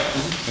finished, yep.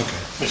 Okay.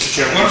 Mr.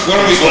 Chairman, What do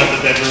we- we still have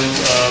the bedroom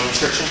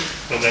restriction,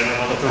 no bedroom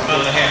on the On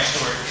pergola. the half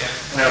story,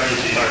 yeah. Now the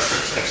entire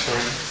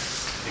story.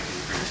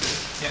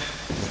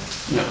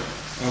 No.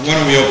 Why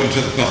don't we open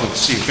to the public,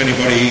 see if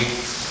anybody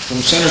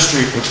from Center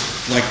Street would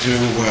like to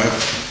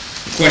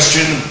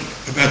question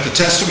about the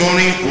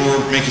testimony or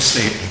make a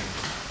statement?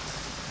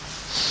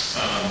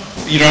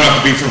 You don't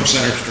have to be from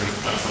Center Street.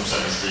 I'm from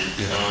Center Street,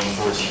 Yeah.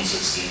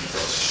 1416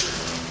 across the street.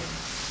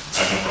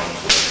 I have no problem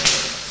with it.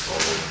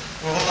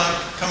 Well, hold on,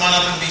 come on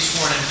up and be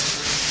sworn in.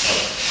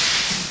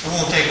 It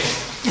won't take long.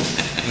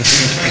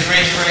 Please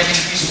raise your right hand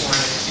and be sworn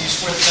in. Do you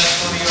swear the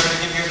testimony you are to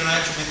give here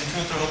tonight shall be the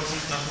truth, the whole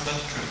truth, nothing but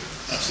the truth?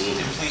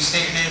 Absolutely. And please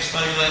state your name,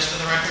 spell your last for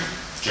the record.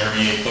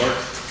 Jeremy A. Clark,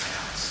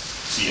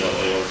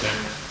 C-L-A-R-K,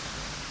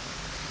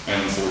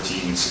 and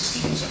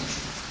 1416 Center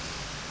Street.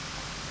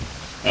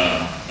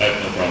 I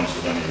have no problems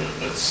with any of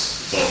it.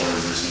 It's all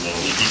very reasonable.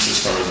 He keeps his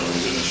cars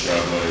always in his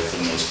driveway for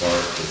the most part,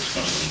 as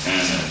much as he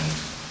can, and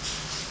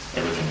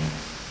everything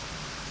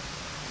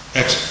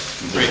Excellent.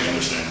 completely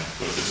understand.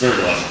 But it's very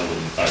logical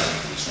what I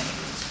think he's trying to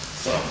do.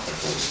 So I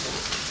fully support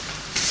it.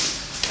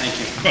 Thank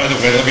you. By the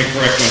way, let me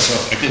correct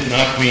myself. I did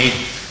not mean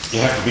you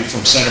have to be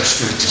from Center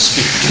Street to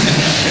speak.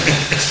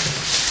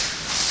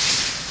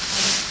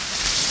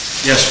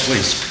 Yes,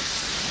 please.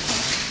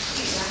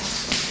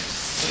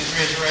 Please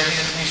raise your right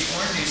hand and be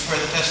sworn. Do you swear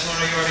the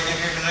testimony you are to give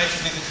here tonight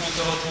shall be the truth,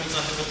 the whole truth,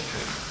 nothing but the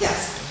truth?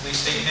 Yes. And please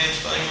state your name,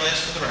 spell your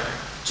last for the record.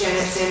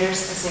 Janet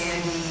Sanders,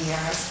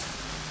 S-A-N-D-E-R-S,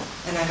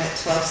 and I'm at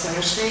 12 Center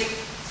Street.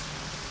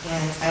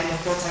 And I'm a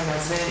full-time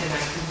resident, and I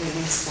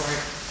completely support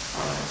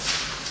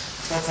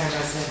full-time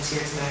residents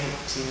here tonight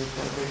to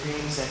build their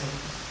dreams and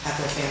have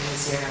their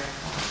families here.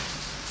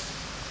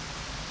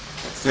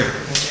 That's Great.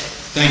 pretty much it.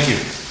 Thank you.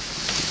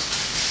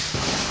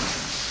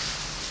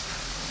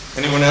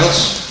 Anyone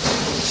else?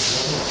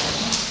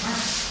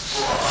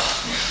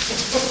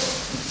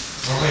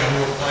 Normally, I'm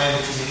real quiet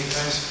at your meeting,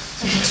 guys.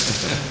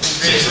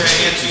 Raise your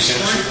hand, you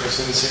Center swear? Street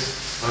residents here.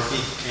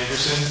 Murphy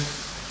Anderson,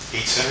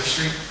 8 Center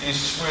Street. You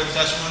swear the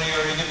testimony you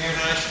are going to give here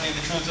tonight should be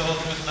the truth, the whole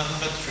truth, and nothing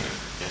but the truth?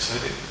 Yes,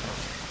 I do.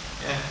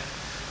 Yeah.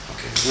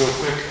 Okay, real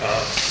quick,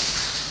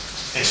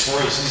 as far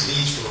as his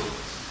needs for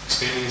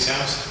expanding his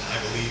house, and I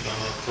believe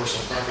I'm a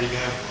personal property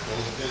guy, I want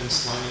all the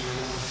pins, lining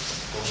and all,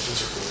 all the pins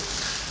are cool.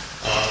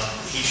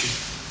 He should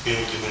be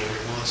able to do whatever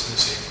he wants in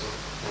the same for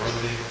our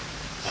other neighbor,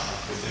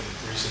 within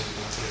reason,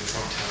 not put in a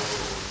Trump Tower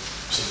or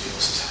somebody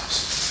else's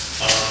house.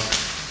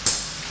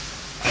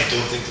 I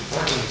don't think the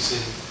parking is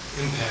in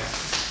impact,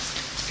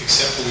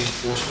 except for the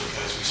enforcement,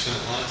 guys. We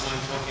spent a lot of time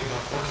talking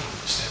about parking in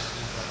this town,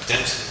 and about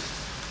density.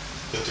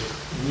 But the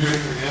real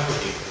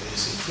reality of it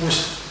is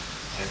enforcement.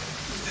 I've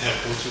had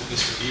words with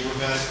Mr. Bieber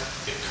about it.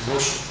 If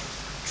commercial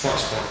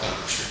trucks parked on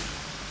the street.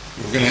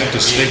 We're going to have to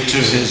stick to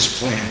his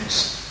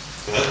plans.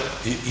 What?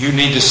 You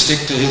need to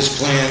stick to his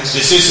plans.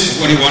 This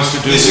isn't what he wants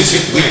to do. This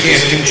isn't We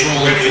can't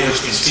control it.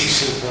 enforcement. It speaks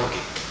to the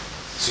parking.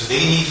 So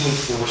they need to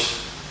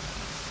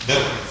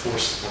better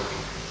enforce the parking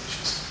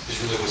regulations.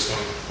 Is really what's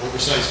going on.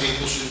 Oversized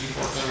vehicles shouldn't be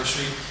parked on our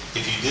street.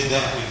 If you did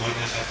that, we might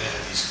not have to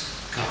have these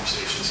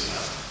conversations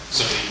about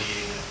somebody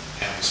needing to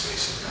have a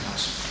space in their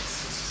house.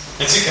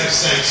 That's it, guys.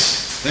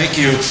 Thanks. Thank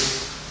you.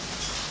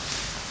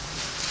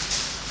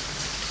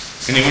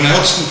 Anyone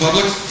else in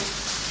public?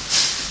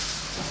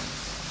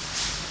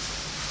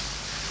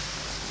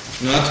 If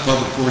not, the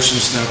public portion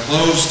is now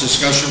closed.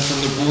 Discussion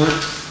from the board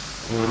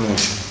or a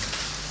motion?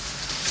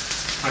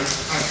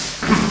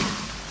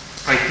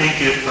 I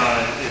think if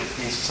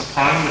he's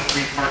supplying the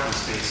 3 parking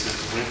spaces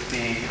with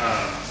the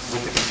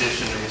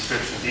condition and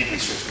restriction, deed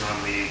restriction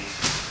on the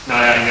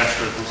not adding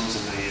extra rooms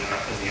in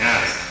the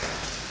attic,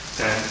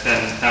 then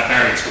that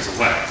variance goes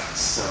away.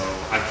 So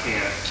I'm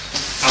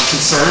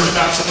concerned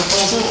about the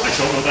proposal. I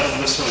don't know that it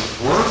will necessarily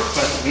work,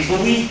 but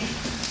legally,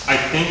 I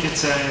think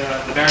it's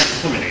the variance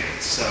is eliminated.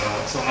 So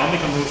I'll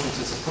make a motion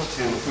to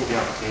approve the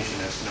application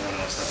if no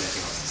one else has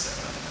anything else to say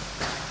about it.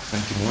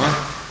 Thank you, Mark.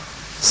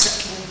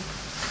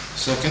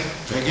 Second,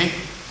 Peggy.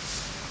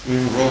 We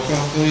have a roll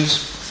call,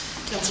 please.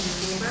 Councilman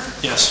Bieber?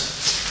 Yes.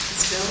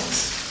 Ms. Bills?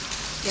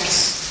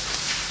 Yes.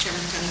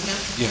 Chairman Cunningham?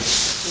 Yes.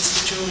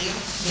 Mr. Julio?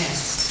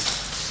 Yes.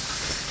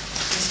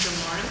 Mr.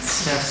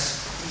 Lawrence?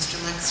 Yes. Mr.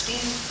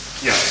 Lexstein?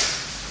 Yes.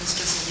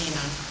 Mr.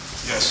 Salino?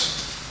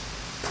 Yes.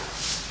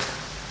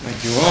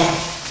 Thank you all.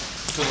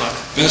 Good luck.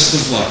 Best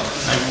of luck.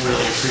 I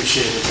really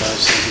appreciate it,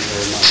 guys. Thank you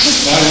very much.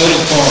 My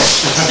little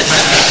cars.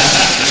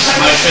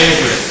 My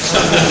favorite.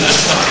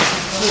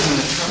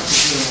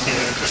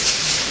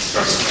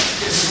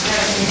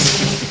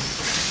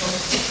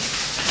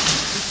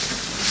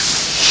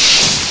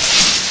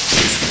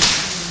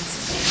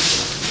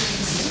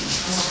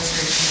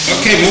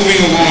 Okay, moving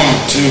along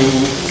to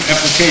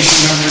application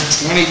number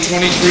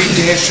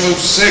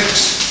 2023-06.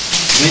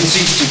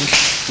 Lindsay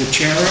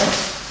DeCharo.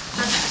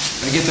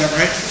 Did I get that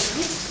right?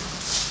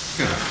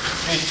 Good.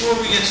 Before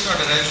we get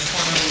started, I just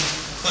want to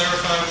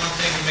clarify one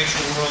thing and make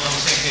sure we're all on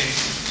the same page.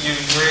 You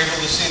were able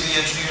to see the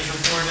engineer's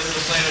report and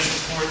the planner's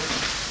report.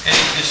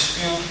 Any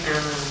dispute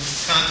or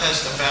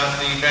contest about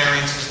the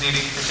variances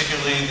needed,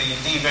 particularly the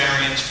D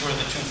variance for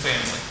the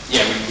 2-family?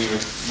 Yeah, we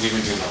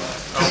reviewed all that.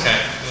 Okay,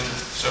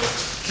 so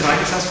Can I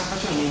just ask a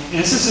question? I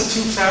mean, is this a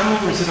 2-family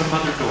or is it a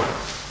mother-daughter?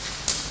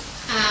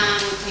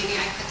 Maybe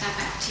I put that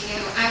back to you.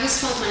 I was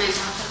told when I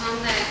bought the home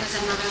that it was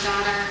a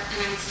mother-daughter, and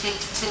I think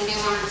the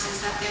nuance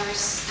is that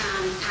there's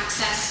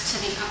access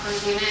to the upper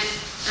unit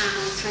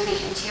through the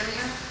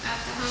interior of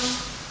the home,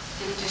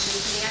 in addition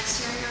to the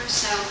exterior.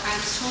 So I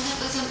was told it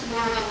was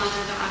more of a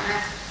mother-daughter,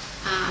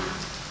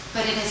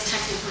 but it is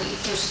technically,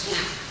 there's 2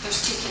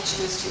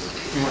 kitchens, 2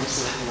 living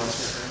rooms.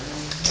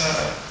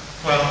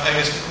 well, I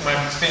guess my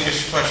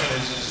biggest question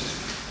is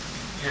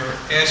you're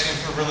asking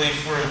for relief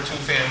for a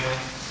 2-family,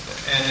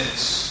 and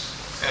it's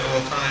at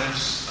all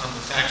times on the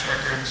tax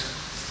records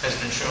has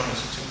been shown as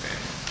a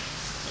 2-family.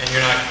 And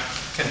you're not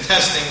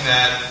contesting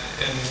that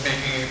and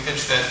making a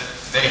pitch that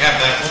they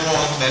have that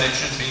wrong, that it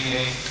should be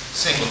a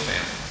single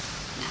family.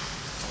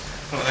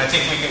 And I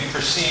think we can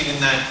proceed in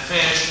that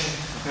fashion,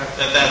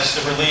 that that's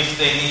the relief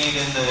they need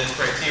and the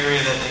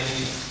criteria that they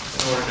need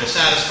in order to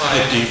satisfy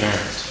A D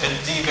variance. A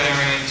D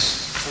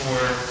variance for,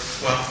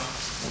 well,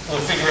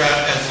 we'll figure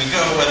out as we go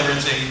whether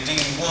it's a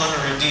D1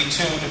 or a D2,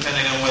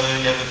 depending on whether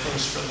you have the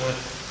proofs for the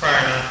prior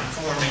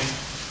non-conforming.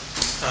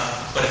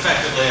 But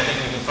effectively, I think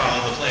we can follow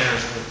the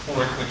planner's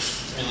report,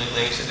 which really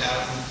lays it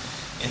out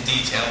in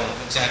detail of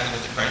exactly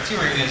what the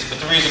criteria is. But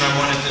the reason I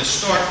wanted to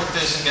start with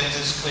this and get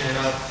this cleared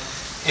up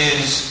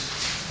is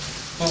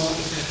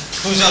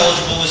who's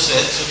eligible to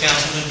sit. So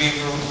Councilman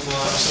Bieber will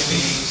obviously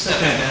be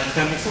stepping down.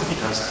 Then before he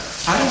does that,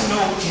 I don't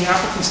know, the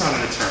applicant's not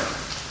an attorney.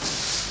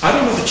 I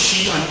don't know that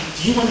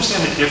do you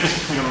understand the difference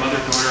between a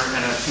mother-daughter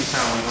and a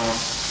two-family home?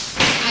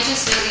 I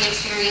just know the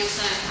experience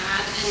that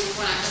I've had and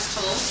what I was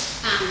told.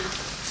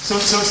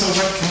 So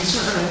what, can you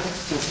sort of,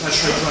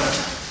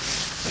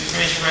 Please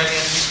raise your right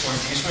hand and be sworn.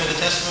 Do you swear the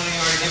testimony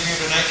you are to give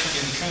here tonight shall be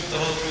the truth, the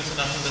whole truth, and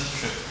nothing but the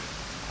truth?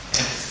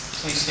 And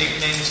please state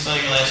your name and spell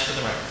your last for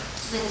the record.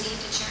 Lindsay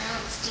DeChiro,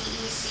 it's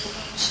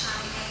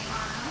DECHIARO.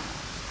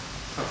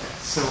 Okay,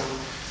 so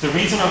the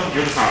reason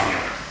you're the property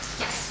owner.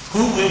 Yes,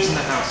 Who lives in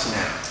the house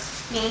now?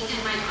 me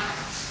and my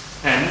daughter.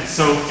 And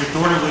so your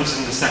daughter lives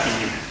in the second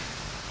unit?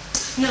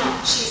 No,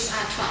 she's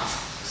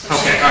 12. So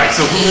Okay, all right,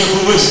 so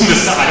who lives in the,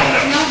 I don't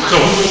know. No one. So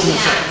who lives in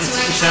the Yeah, second? so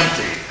It's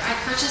empty. I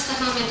purchased the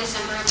home in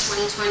December of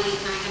 2020,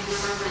 and I have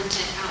never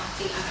rented out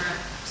the other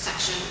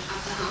section of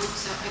the home,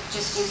 so I've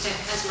just used it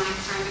as my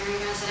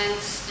primary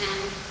residence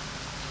and,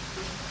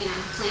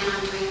 plan on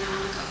doing that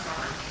on a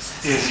go-forward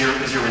basis.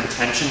 Is your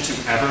intention to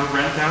ever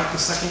rent out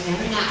the second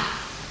unit? No,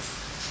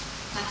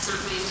 that's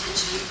not my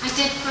intention. I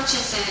did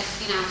purchase it,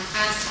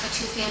 as a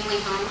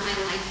two-family home. I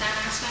like that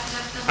aspect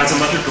of the home. As a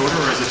mother-daughter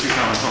or as a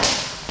two-family home?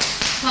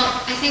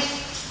 Well, I think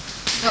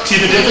what See,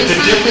 the really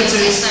difference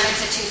is is- that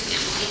it's a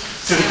two-family.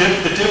 So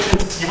the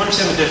difference, you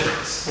understand the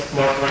difference?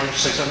 Mark, let me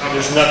just say something.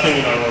 There's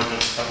nothing in our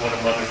ordinance about what a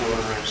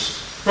mother-daughter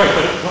is. Right,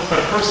 but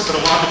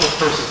a logical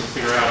person can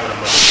figure out what a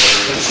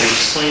mother-daughter is. They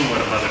explain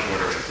what a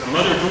mother-daughter is. A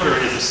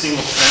mother-daughter is a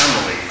single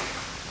family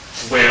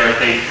where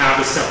they have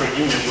a separate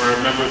unit where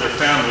a member of their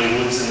family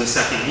lives in the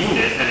second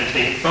unit, and if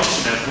they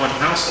function as one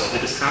household,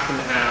 they just happen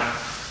to have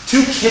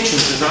two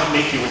kitchens does not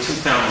make you a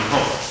two-family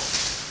home.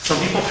 Some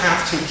people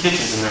have two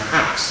kitchens in their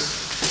house.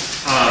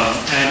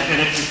 And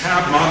if you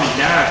have mom and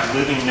dad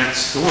living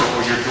next door,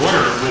 or your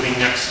daughter living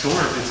next door,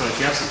 it's like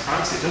you have some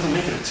privacy, it doesn't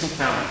make it a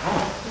two-family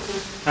home.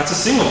 That's a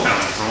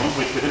single-family home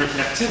with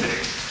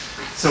interconnectivity.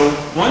 So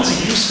one's a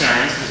use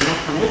variance because we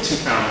don't permit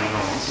two-family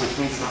homes, which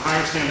means the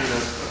higher standard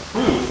of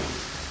proof.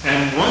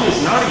 And one is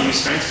not a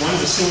use variance, one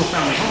is a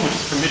single-family home, which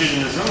is permitted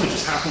in the zone. It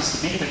just happens to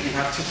be that you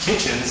have two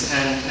kitchens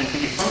and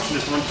you function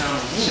as one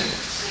family unit.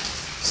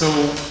 So,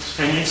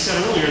 and you said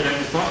earlier that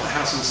you bought the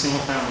house as a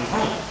single-family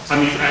home. I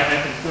mean,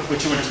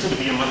 what you understood to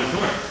be a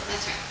mother-daughter.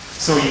 That's right.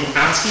 So are you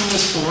asking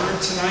this board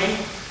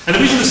tonight? And the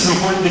reason this is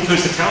important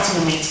because the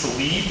councilman needs to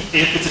leave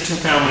if it's a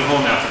two-family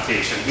home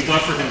application. We'd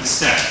love for him to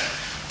stay.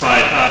 But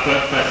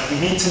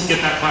we need to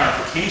get that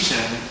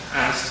clarification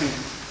as to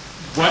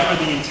what are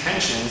the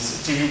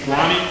intentions. Do you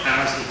want it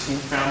as a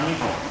two-family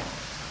home?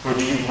 Or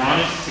do you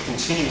want it to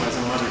continue as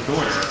a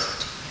mother-daughter?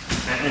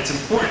 And it's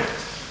important.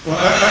 Well,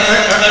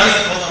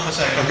 Hold on a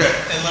second. Okay.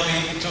 And let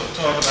me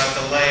talk about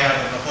the layout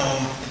of the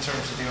home in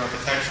terms of the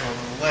architectural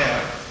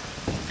layout,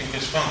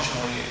 because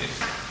functionally,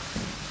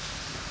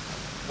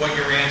 what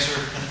your answer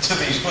to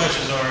these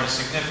questions are is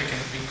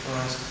significant,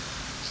 because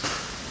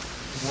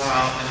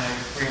while, and I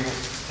agree with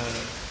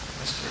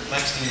Mr.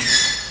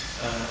 Lexstein's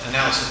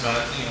analysis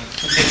about,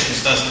 two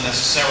kitchens doesn't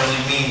necessarily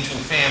mean two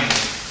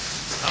family.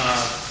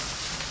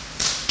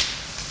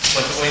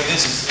 But the way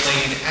this is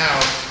laid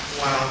out,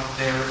 while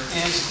there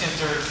is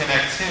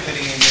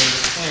interconnectivity, there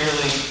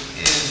clearly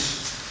is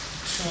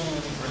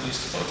or at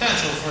least the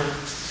potential for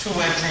two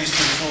entries,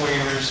 two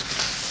foyers,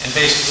 and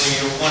basically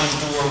you're one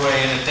doorway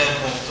and a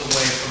deadbolt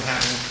away from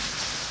having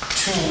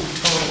two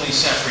totally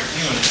separate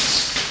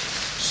units.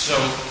 So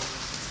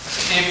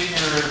if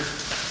your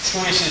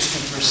choice is to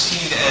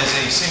proceed as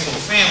a single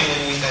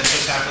family that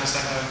just happens to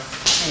have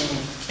two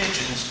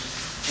kitchens,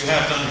 you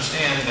have to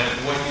understand that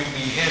what you'd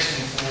be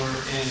asking for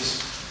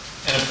is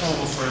an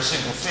approval for a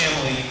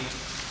single-family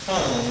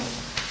home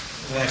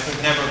that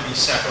could never be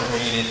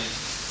separated,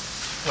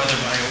 whether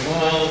by a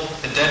wall,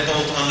 a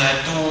deadbolt on that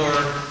door,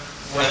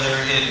 whether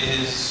it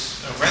is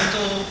a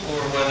rental,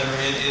 or whether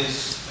it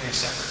is a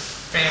separate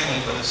family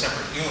but a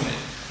separate unit.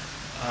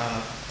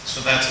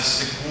 So that's a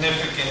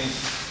significant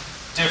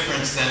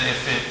difference than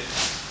if it,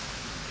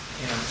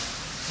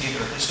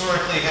 either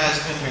historically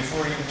has been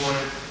before you bought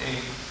it a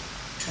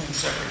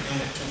two-separate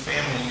unit,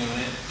 two-family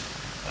unit,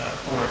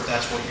 or if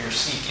that's what you're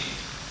seeking.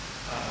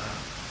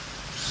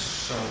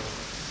 So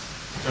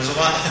there's a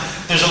lot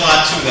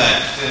to that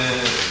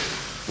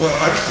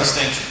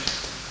distinction.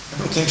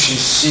 I don't think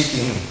she's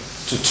seeking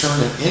to turn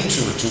it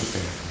into a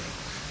two-family.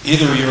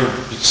 Either you're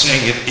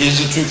saying it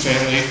is a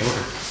two-family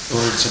or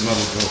it's a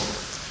mother-daughter.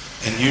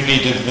 And you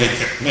need to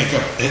make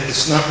up,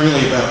 it's not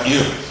really about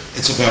you.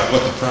 It's about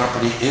what the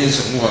property is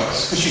and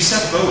was. Because she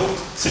said both.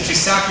 Since she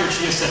sat here,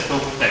 she has said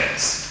both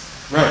things.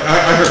 Right,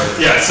 I heard it.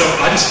 Yeah, so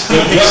I just...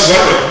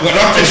 What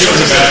I'm concerned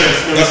about,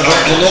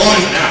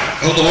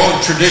 a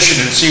long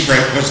tradition in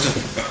Seabright was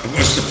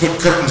to put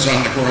curtains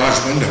on the garage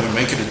window and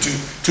make it a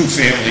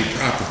two-family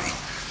property.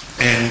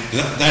 And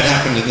that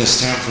happened in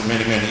this town for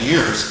many, many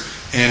years.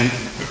 And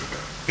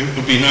it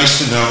would be nice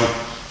to know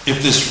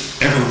if this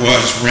ever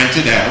was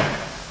rented out,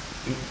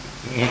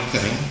 one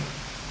thing,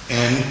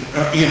 and,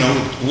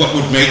 what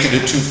would make it a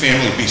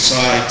two-family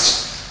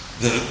besides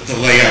the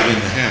layout in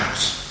the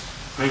house.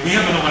 I mean, we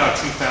haven't allowed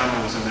two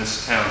families in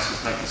this town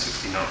since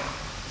 1969.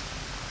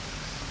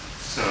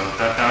 So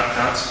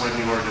that's when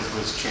the ordinance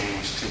was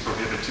changed to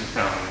prohibit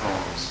two-family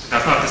homes.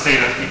 That's not to say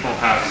that people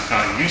haven't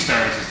gotten use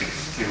variances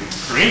to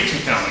create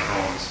two-family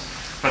homes,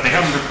 but they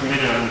haven't been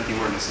permitted under the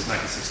ordinance since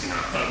 1969.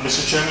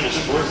 Mr. Chairman, is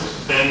it worth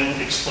Ben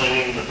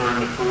explaining the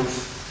burden of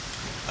proof?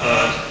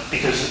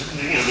 Because,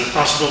 the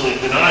possibility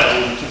of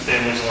denial in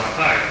two-family is a lot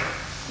higher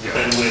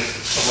than with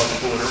a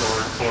mother-daughter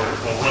or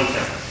one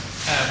family.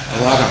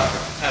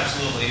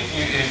 Absolutely.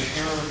 If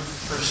you're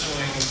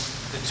pursuing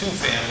the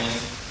two-family,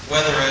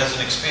 whether as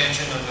an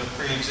expansion of a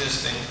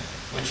pre-existing,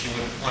 which you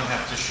would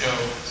have to show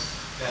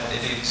that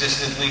it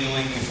existed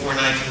legally before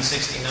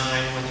 1969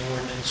 when the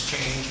ordinance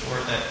changed,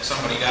 or that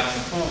somebody got an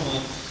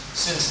approval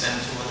since then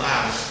to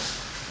allow it.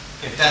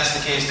 If that's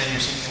the case, then you're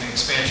seeking an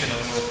expansion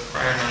of a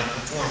prior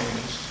non-conforming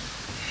use.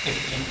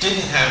 If you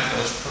didn't have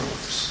those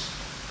proofs,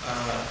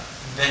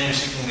 then you're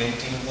seeking a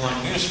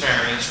D1 use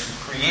variance to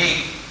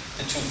create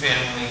the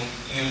two-family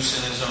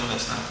use in a zone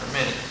that's not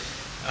permitted.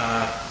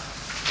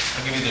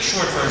 I'll give you the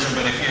short version,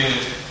 but if you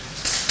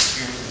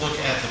look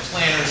at the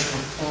planner's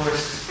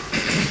report,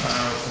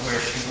 where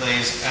she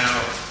lays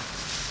out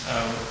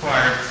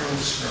required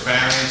proofs for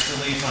variance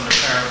relief under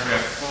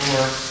paragraph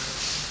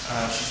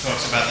 4, she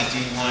talks about the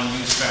D1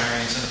 use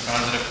variance and the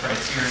positive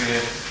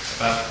criteria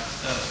about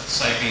the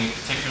site being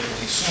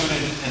particularly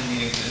suited and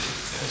needing to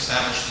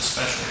establish the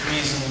special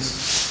reasons,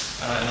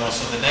 and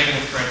also the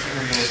negative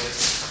criteria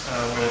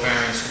where the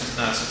variance does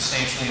not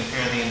substantially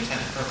impair the intent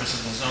and purpose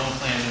of the zone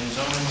plan and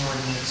zoning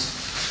ordinance,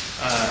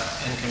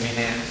 and can be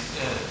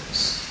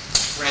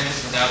granted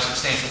without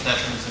substantial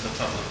detriment to the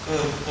public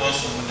good.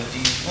 Also with a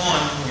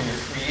D1, where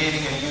you're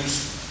creating a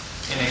use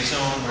in a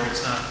zone where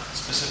it's not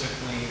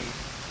specifically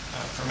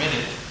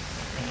permitted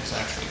and is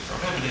actually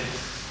prohibited,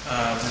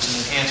 there's an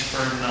enhanced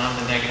burden on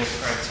the negative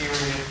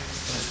criteria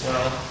as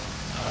well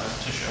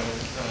to show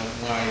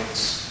why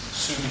it's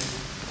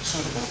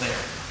suitable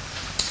there.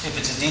 If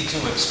it's a D2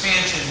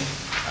 expansion,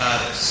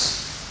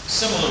 it's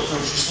similar proof.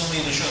 You still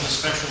need to show the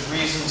special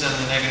reasons and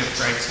the negative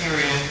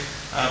criteria,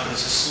 but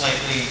it's a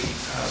slightly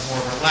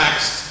more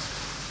relaxed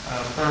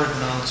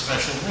burden on the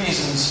special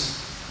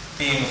reasons,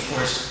 being, of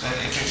course, that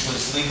if it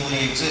was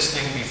legally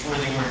existing before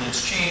the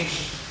ordinance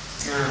changed,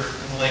 you're,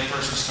 in the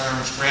layperson's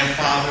terms,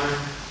 grandfathered,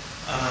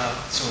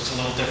 so it's a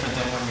little different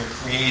than when you're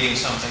creating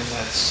something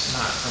that's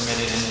not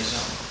permitted in the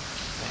zone.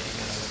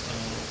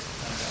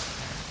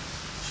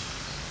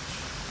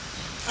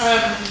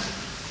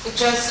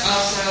 Just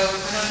also,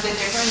 the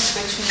difference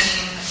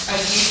between a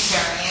use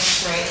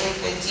variance, right, like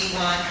the D1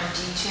 or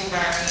D2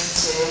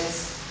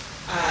 variances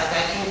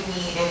that you would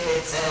need if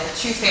it's a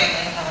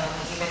two-family home,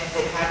 even if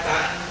it had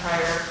gotten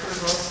prior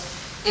approvals,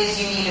 is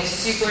you need a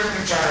super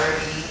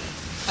majority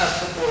of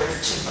the board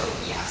to vote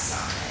yes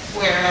on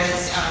it.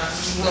 Whereas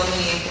you will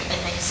need, I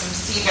think, some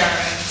C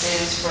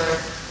variances for,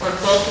 or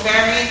bulk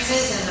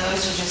variances, and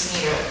those you just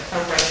need a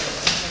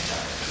regular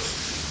majority.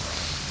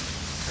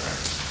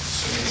 Correct.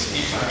 So it's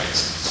E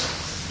variances.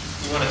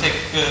 You want to take...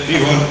 You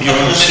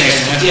understand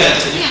that? Yeah,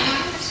 I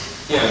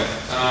understand. Yeah.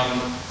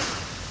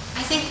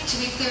 I think, to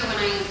be clear, when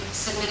I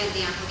submitted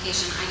the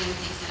application, I didn't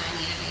think that I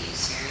needed a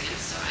use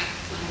variance. So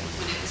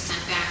when it was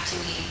sent back to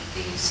me,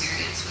 the use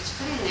variance was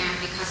put in there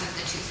because of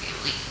the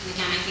two-family. And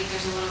again, I think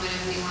there's a little bit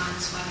of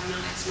nuance whether or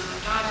not it's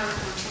mother-daughter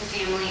or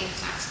two-family. If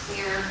that's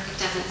clear, it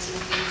doesn't seem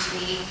clear to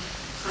me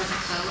for the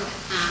code.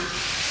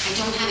 I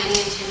don't have any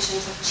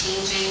intentions of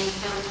changing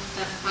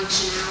the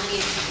functionality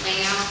of the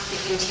layout.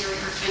 The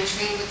interior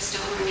entry would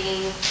still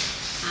remain.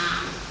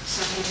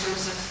 So in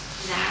terms of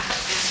that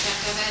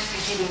aspect of it, I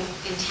didn't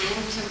intend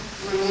to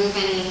remove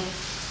any,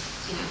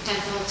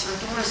 deadbolts or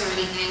doors or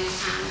anything.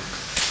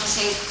 I'll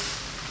say,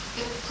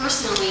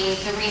 personally,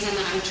 the reason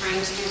that I'm trying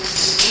to do this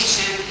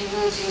renovation and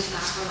move into the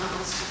upper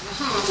levels of the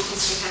home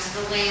is because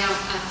the layout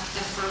of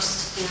the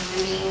first, the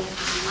main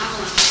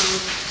level of the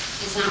home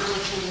is not really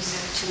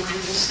conducive to my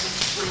use with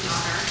my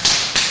daughter.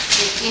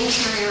 The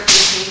interior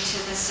entry to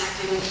the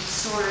second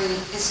story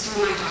is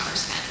through my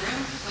daughter's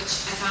bedroom, which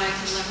I thought I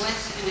could live with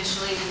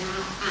initially, and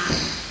now,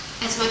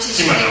 as much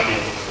as She might not be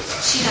able to live with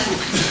that. She doesn't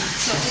like it.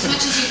 So as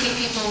much as you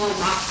think people will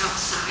walk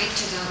outside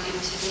to go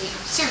into the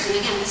upstairs,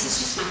 and again, this is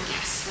just my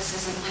guess. This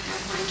isn't like a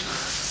renter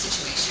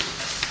situation.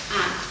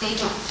 They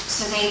don't.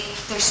 So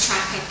there's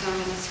traffic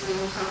going through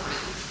her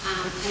room.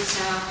 And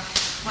so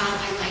while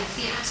I like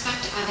the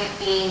aspect of it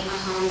being a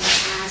home that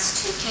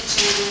has 2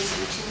 kitchens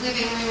and 2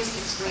 living rooms,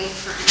 it's great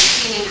for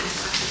entertaining. I've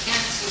got the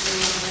guests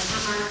usually over the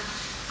summer.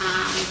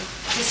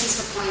 This is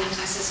the point of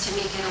this, is to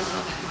make it a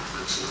little bit more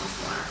functional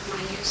for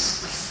my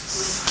use with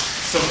my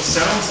daughter. So it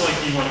sounds like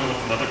you want to go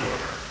with another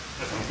daughter,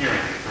 if I'm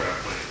hearing you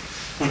correctly.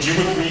 Would you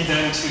agree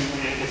then to,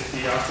 if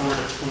the board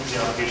approves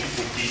the application,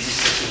 to be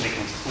researching,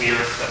 making clear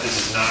that this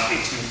is not a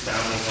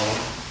two-family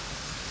home?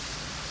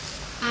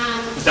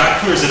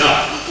 That clears it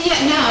up. Yeah,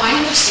 no, I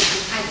understand.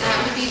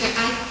 That would be,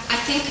 I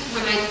think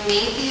when I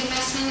made the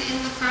investment in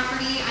the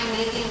property, I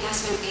made the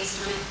investment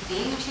based on it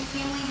being a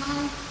two-family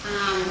home.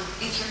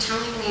 If you're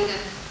telling me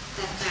that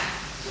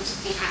would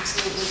be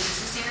absolutely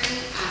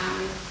necessary,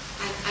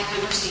 I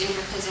understand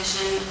your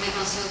position. I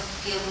also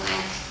feel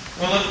like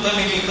Well, let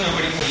me be clear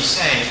what he's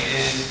saying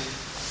is,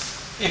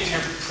 if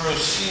you're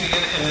proceeding,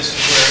 and this is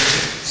where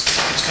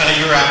it's kind of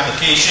your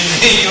application,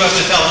 you have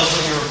to tell us what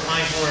you're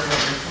applying for and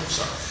what your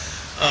proofs are.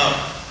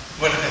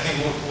 But I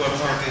think what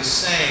Mark is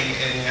saying,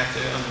 and you have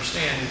to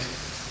understand, is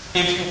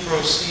if you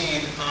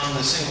proceed on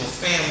the single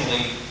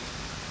family,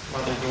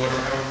 mother, daughter,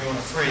 however you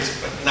want to phrase it,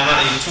 but not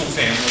a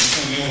two-family,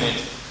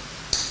 two-unit,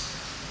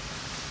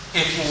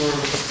 if you were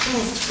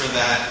approved for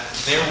that,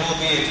 there will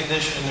be a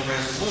condition in the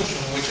resolution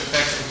which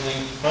effectively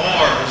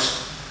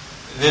bars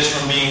this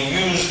from being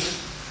used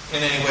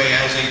in any way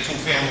as a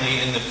two-family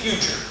in the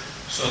future.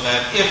 So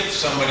that if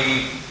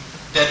somebody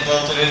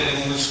deadbolted it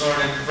and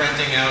started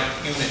renting out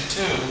Unit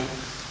 2,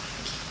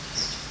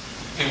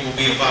 it will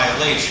be a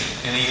violation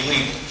and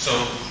illegal.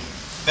 So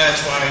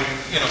that's why,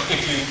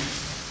 if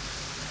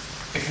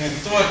you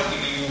thought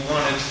you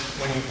wanted,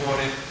 when you bought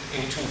it,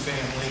 a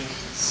two-family,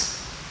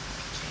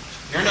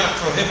 you're not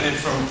prohibited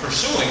from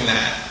pursuing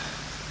that.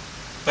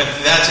 But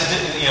that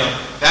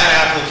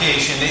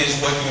application is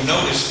what you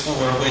noticed for,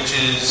 which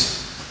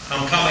is,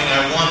 I'm coming,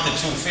 I want the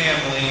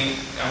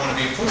two-family, I want to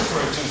be approved for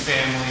a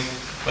two-family,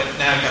 but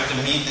now you have to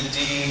meet the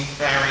D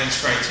variance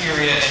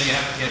criteria, and you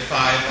have to get 5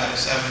 out of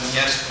 7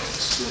 yes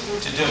votes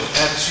to do it.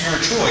 That's your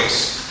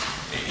choice.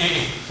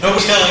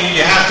 Nobody's telling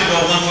you have to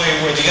go one way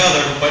or the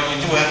other, but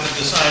you do have to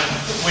decide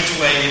which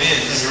way it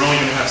is. And you're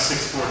only going to have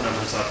 6 board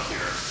members up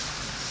here.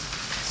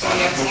 So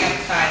you have to get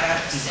 5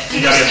 out of 6. You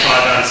got to get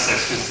 5 out of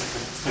 6,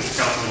 because the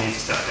councilman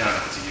needs to step down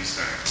if it's a use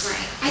variance.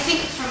 Right. I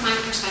think from my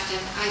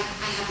perspective, I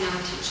have no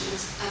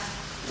intentions of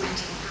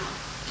renting out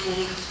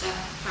any of the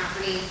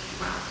property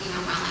while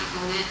I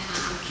own it.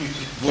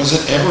 Was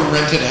it ever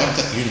rented out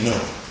that you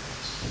know?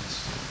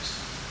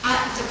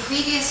 The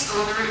previous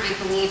owner, I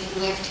believe,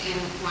 lived in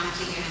one of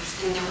the units,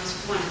 and there was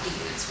one of the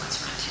units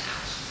was rented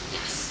out.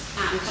 Yes.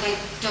 But I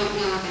don't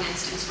know of an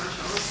instance where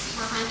both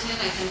were rented.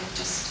 I think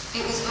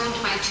it was owned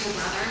by 2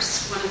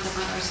 brothers. One of the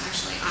brothers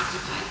actually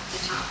occupied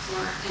the top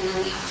floor, and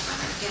then the other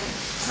brother did.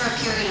 For a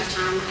period of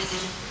time, I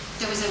think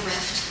there was a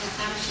rift with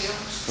them too.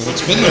 Well,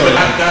 it's been there.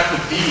 That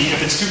would be, if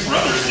it's 2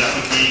 brothers, that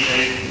would be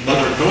a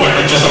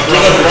mother-daughter, just a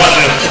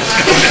brother-brother.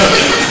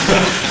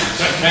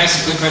 Can I ask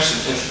a quick question?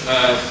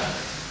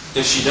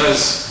 If she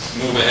does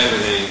move ahead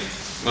with a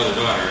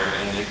mother-daughter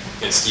and it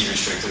gets deed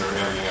restricted or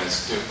whatever you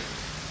guys do,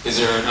 is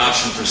there an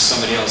option for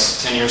somebody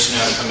else 10 years from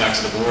now to come back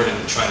to the board and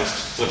try to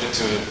flip it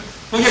to a...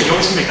 Well, yeah, you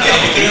always can make that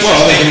application.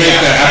 Well, they can make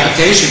that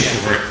application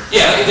for it.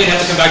 Yeah, they'd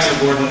have to come back to the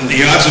board and...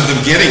 The odds of them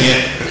getting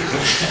it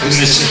in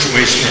this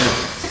situation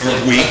are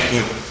weak.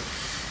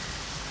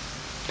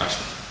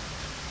 Gotcha.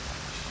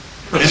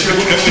 When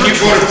you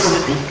bought it,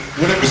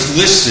 when it was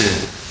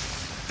listed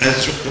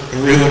as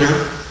a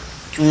realtor,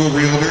 through a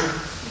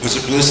realtor, was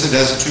it listed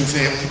as a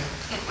two-family?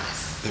 It was.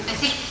 I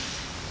think.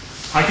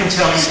 I can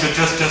tell you that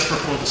just for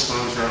full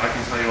disclosure, I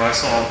can tell you I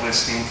saw a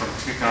listing from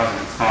 2005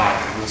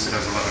 and it listed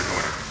as a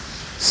mother-daughter.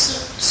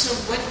 So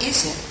what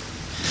is it?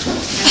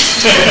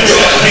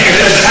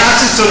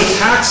 The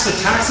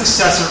tax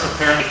assessor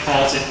apparently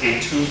calls it a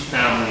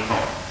two-family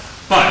home.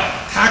 But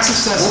tax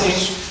assessing,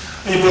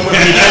 Ben will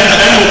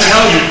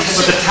tell you,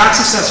 what the tax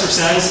assessor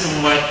says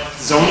and what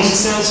zoning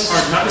says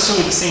are not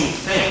necessarily the same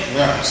thing.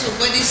 Right. So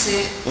what is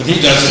it? When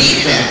he does it,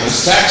 because it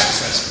was tax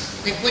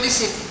assessment. Like, what is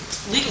it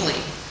legally?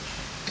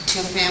 A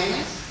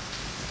two-family?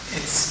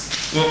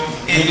 Well,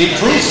 you need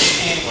proof.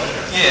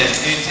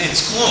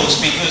 It's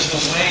close because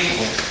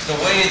the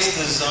way it's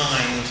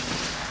designed,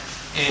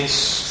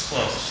 it's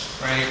close,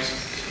 right?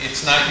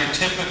 It's not your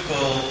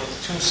typical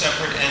 2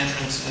 separate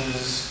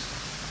entrances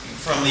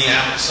from the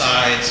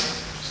outside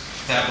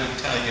that would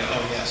tell you,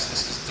 oh yes,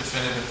 this is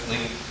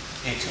definitively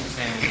a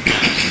two-family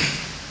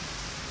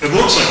house. It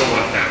looks like a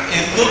one-family.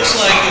 It looks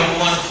like a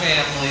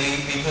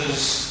one-family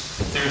because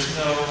there's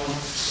no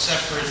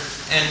separate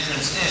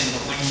entrance in,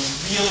 but when you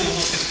really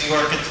look at the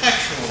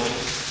architectural,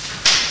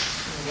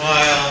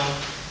 while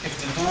if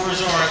the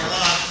doors aren't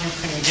locked, you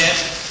can get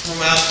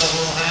throughout the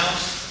whole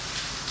house.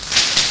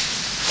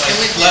 Like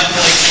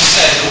you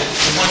said,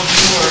 the one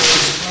door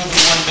is through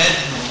the one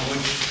bedroom,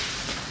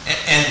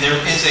 and there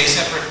is a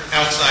separate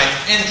outside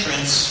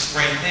entrance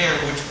right there,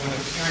 which would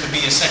appear to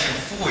be a second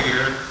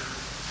foyer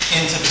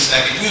into the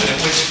second unit,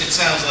 which it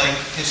sounds like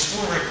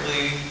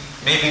historically,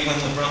 maybe when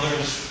the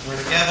brothers were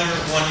together,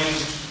 one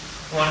used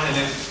one and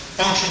it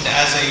functioned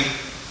as a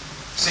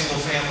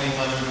single-family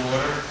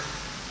mother-daughter,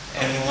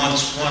 and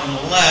once one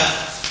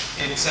left,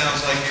 it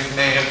sounds like it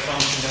may have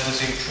functioned as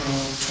a true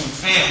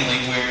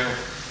two-family where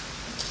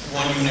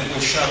one unit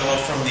was shut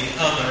off from the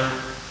other,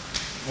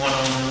 one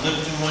owner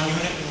lived in one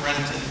unit and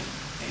rented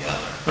the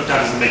other. But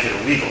that doesn't make it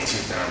a legal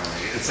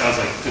two-family. It sounds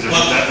like there's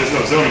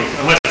no zoning,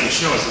 unless you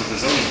show us what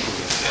the zoning includes.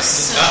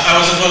 I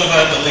wasn't talking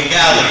about the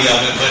legality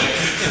of it, but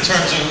in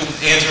terms of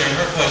answering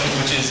her question,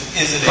 which is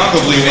it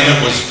Probably when it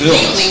was built,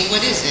 Legally,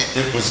 what is it?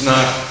 it was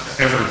not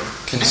ever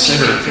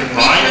considered.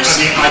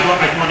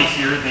 I want to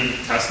hear the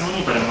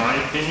testimony, but in my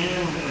opinion,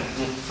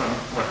 from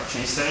what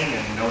she's saying,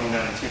 and knowing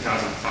that in 2005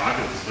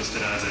 it was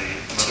listed as a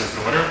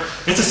mother-daughter,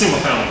 it's a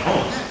single-family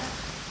home.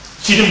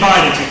 She didn't buy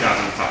it in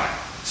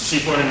 2005. So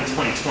she bought it in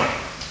 2020.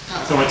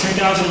 So in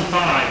 2005,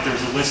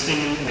 there's a listing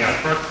in the Hyde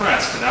Park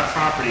Press for that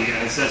property, and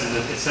it says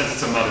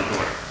it's a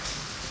mother-daughter.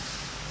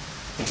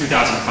 In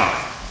 2005.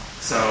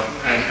 So,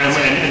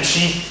 and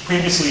she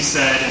previously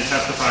said and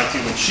testified to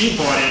when she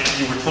bought it,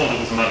 you were told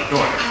it was a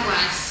mother-daughter. I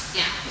was,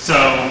 yeah. So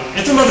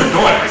it's a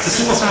mother-daughter. It's a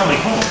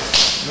single-family home.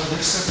 No,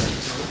 they're separate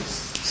utilities.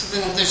 So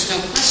then there's no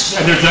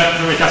question. And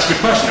that's a good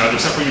question. Are there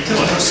separate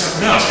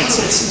utilities? No,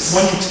 it's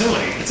one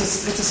utility. It's a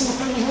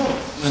single-family home.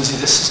 Lindsay,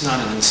 this is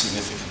not an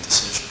insignificant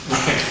decision.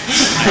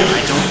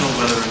 I don't know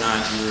whether or not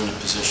you're in a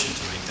position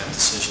to make that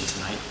decision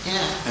tonight.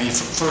 Yeah. I mean,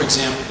 for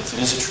example, if it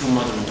is a true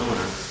mother and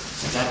daughter,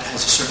 that has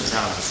a certain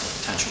value for a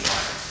potential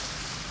buyer.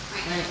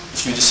 Right.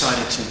 If you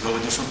decided to go a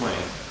different way,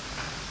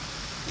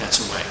 that's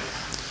a way.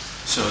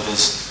 So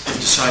if you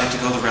decided to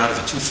go the route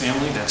of a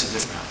two-family, that's a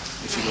different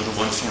route. If you go the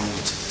one-family,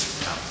 it's a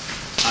different route.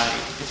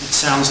 It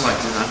sounds like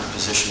you're not in a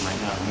position right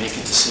now to make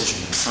a decision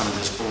in front of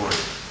this board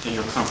that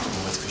you're comfortable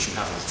with because you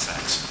have all the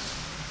facts.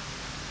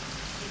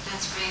 I think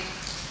that's right.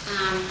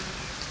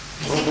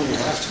 Well,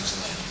 you have to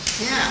tonight.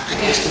 Yeah.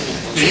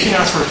 You can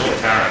ask for a full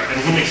carry,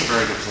 and he makes a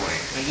very good point.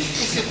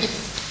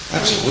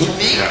 For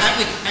me,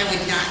 I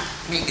would not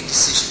make a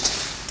decision.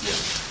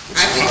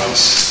 I would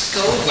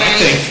go away.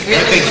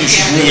 I think you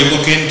should really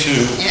look into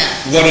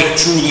what it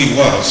truly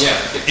was, Yeah.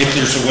 if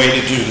there's a way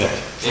to do that.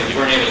 Yeah, we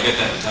weren't able to get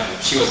that in time.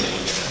 She wasn't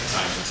able to get that in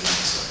time for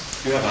tonight, so.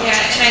 You have Yeah,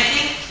 options. and I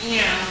think,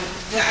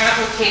 the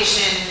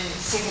application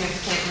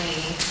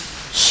significantly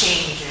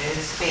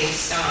changes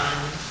based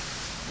on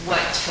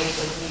what type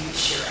of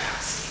use you're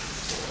asking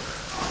for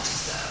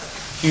also.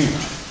 Huge.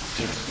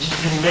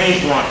 You may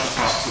want to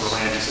talk to a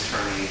land use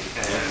attorney,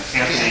 and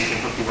Anthony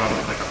can hook you up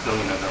with like a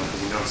billion of them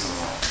because he knows them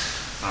all.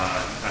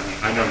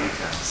 I know you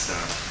can, so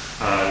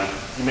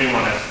you may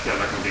want to get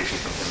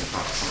recommendations from him and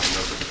talk to someone who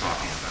knows what they're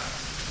talking about.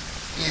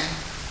 Yeah.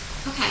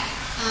 Okay.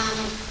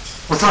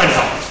 We're trying to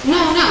help you.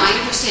 No, I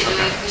understand,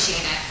 and I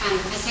appreciate it. I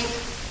think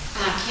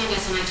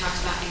Candace and I talked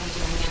about maybe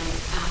doing an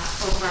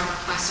Oprah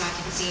request so I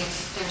can see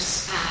if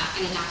there's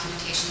any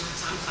documentation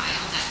that's on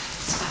file that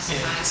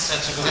Yeah, specifies.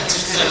 that's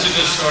a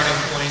good starting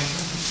point,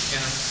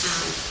 yeah.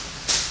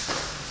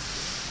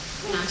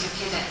 Not to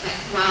pivot, but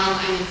while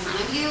I'm in front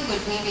of you,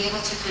 would we be able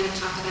to kind of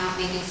talk about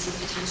maybe some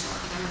potential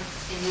other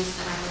things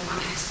that I would want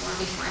to explore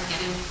before I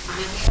get in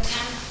front of you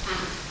again?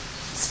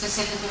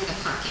 Specifically the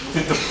parking.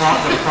 The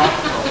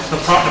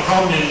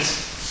problem is,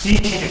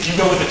 if you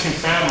go with a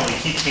two-family,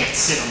 he can't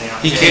sit on the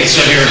outside. He can't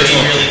sit here and So you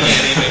talk. really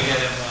can't even get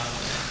him,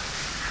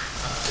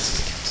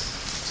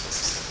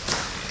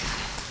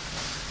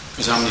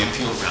 Because I'm the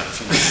appeal rep. If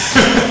you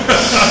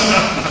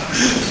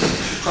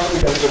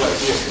Probably got a good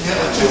idea. Yeah,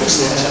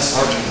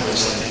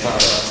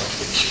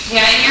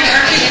 Yeah,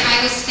 I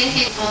was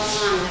thinking all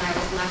along that I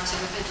would love to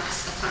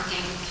address the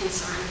parking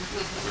concern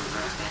with the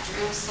number of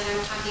bedrooms that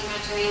I'm talking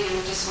about doing,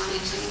 and just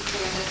wanted to be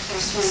clear that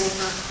there's room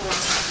for 4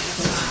 parking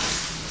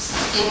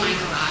spots in my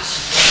garage.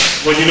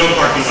 Well, you know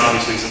parking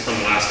obviously isn't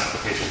from the last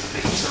application, it's a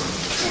big concern.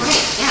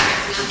 Right, yeah.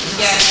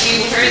 Yeah,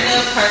 you heard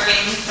the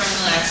parking from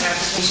the last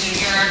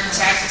application. Your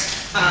architect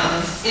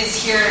is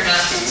here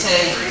enough to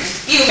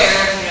be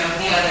aware of,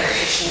 the other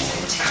issues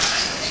in town,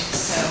 I think,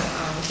 so.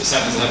 This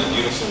happens to have a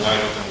beautiful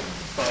wide open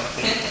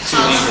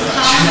Column-free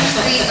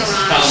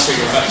garage. Column-free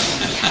garage.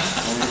 There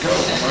you go,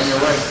 on your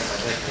right.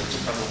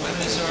 When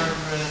is our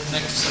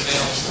next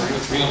available?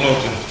 We'll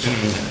open in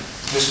a minute.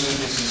 This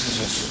is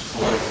a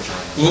support.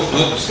 We'll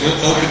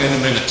open in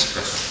a minute.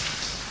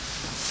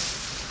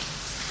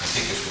 I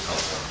think this will help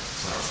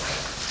clarify.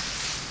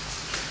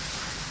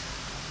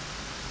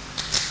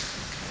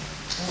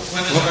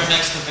 When is our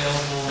next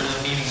available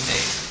meeting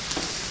date?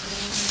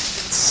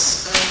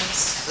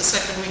 It's the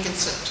second week in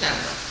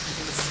September.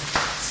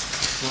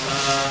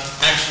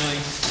 Actually,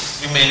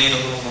 you may need a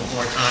little bit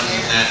more time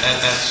than that.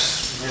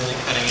 That's really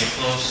cutting it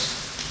close.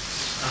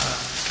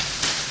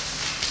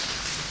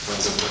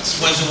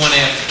 When's the one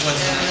after? And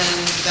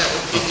then that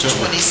would be the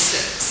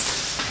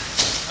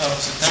 26th, Oh,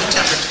 September?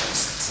 September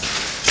 26th.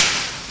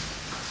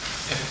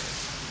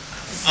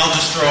 I'll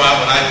just throw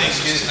out what I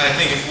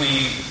think if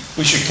we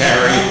We should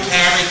carry. We'll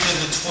carry to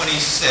the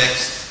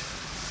 26th.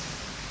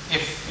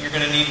 If you're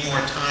going to need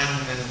more time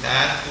than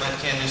that, let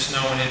Candace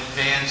know in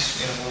advance,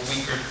 a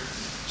week or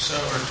so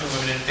or two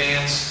in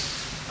advance.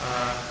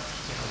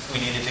 If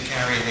we needed to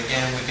carry it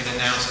again, we could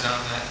announce it on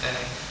that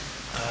day.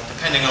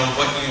 Depending on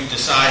what you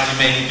decide, you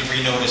may need to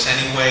renotice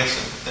anyway,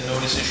 so the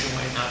notice issue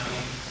might not be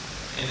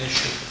an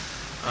issue.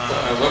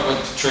 What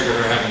would trigger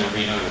her having to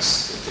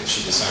renotice if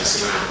she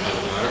decides to go with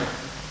another daughter?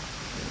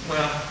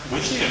 Well,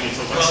 Would she? I mean,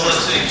 so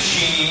let's say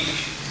she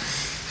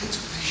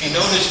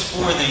noticed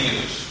for the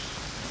use,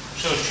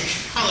 so she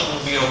probably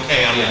will be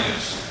okay on the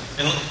use,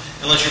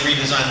 unless you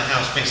redesign the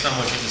house based on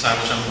what you decide,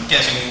 which I'm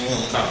guessing you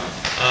won't.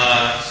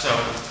 So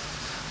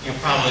you'll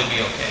probably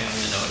be okay on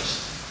the notice.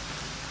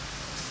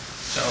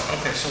 So,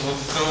 okay, so we'll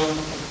go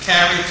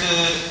carry to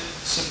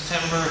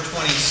September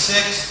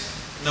 26th,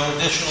 no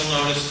additional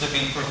notice to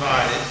be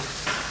provided.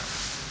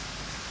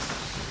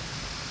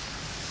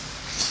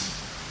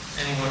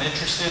 Anyone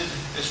interested?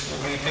 This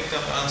will be picked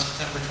up on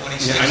September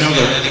 26th. Yeah, I know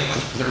that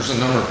Anyone? there's a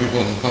number of people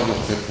in the public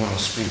that want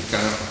to speak.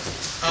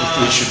 If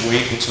we should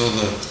wait until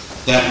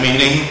that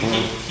meeting, or...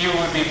 Here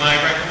would be my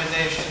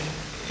recommendation,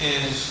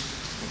 is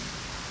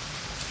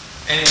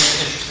anyone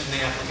interested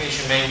in the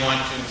application may want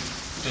to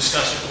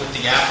discuss it with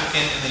the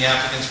applicant and the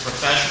applicant's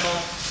professional.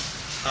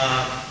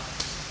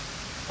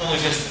 Only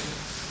because,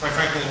 quite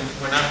frankly,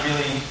 we're not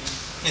really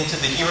into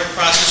the hearing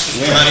process,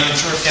 because we're not even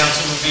sure if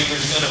Councilman Bieber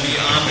is going to be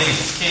on the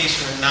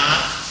case or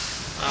not.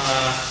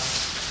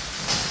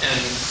 And,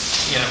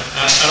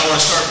 I don't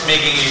want to start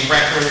making a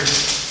record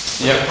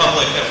to the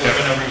public that we're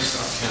going to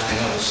restart. Can I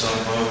have a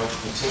sidebar with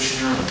the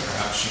petitioner, and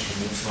perhaps she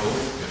can move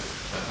forward,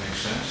 if that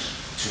makes sense?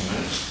 2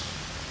 minutes.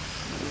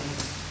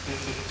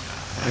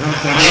 I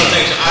don't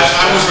think so.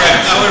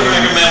 I would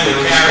recommend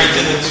we carry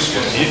to the...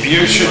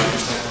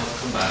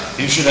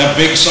 You should have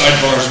big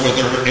sidebars with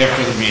her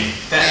after the meeting.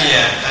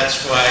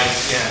 That's why,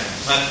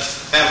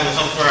 that will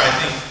help her, I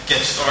think, get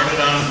started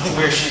on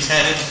where she's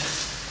headed.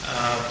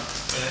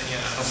 But,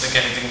 I don't think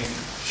anything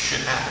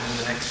should happen in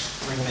the next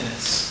 3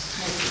 minutes,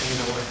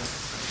 either way.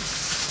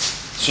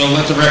 So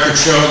let the record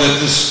show that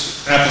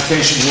this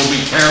application will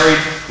be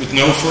carried with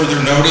no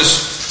further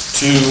notice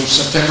to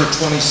September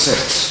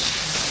 26th.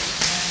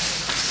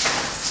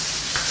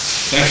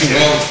 Thank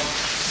you all.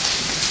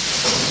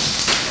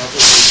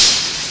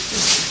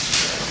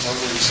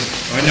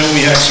 I know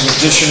we have some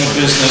additional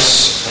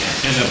business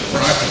in a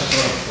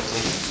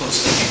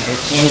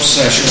closed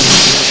session.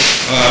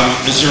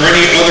 Is there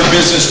any other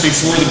business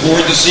before the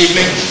board this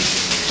evening?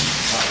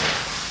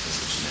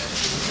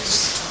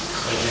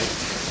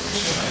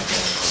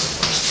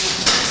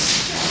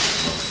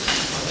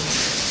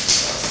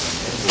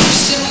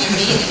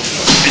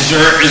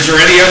 Is there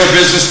any other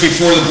business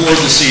before the board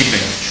this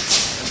evening?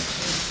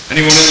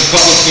 Anyone in the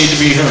public need to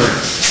be heard?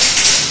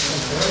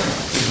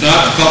 If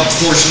not, the public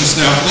portion is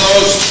now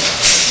closed.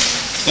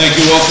 Thank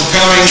you all for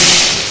coming.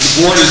 The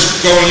board is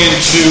going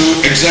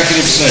into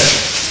executive session.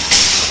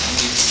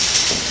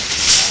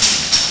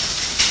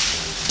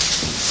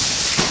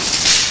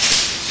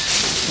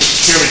 Mr.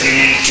 Chairman, do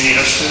you need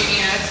us to?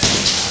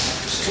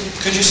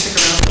 Could you stick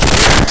around?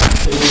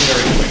 It will be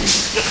very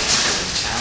quick.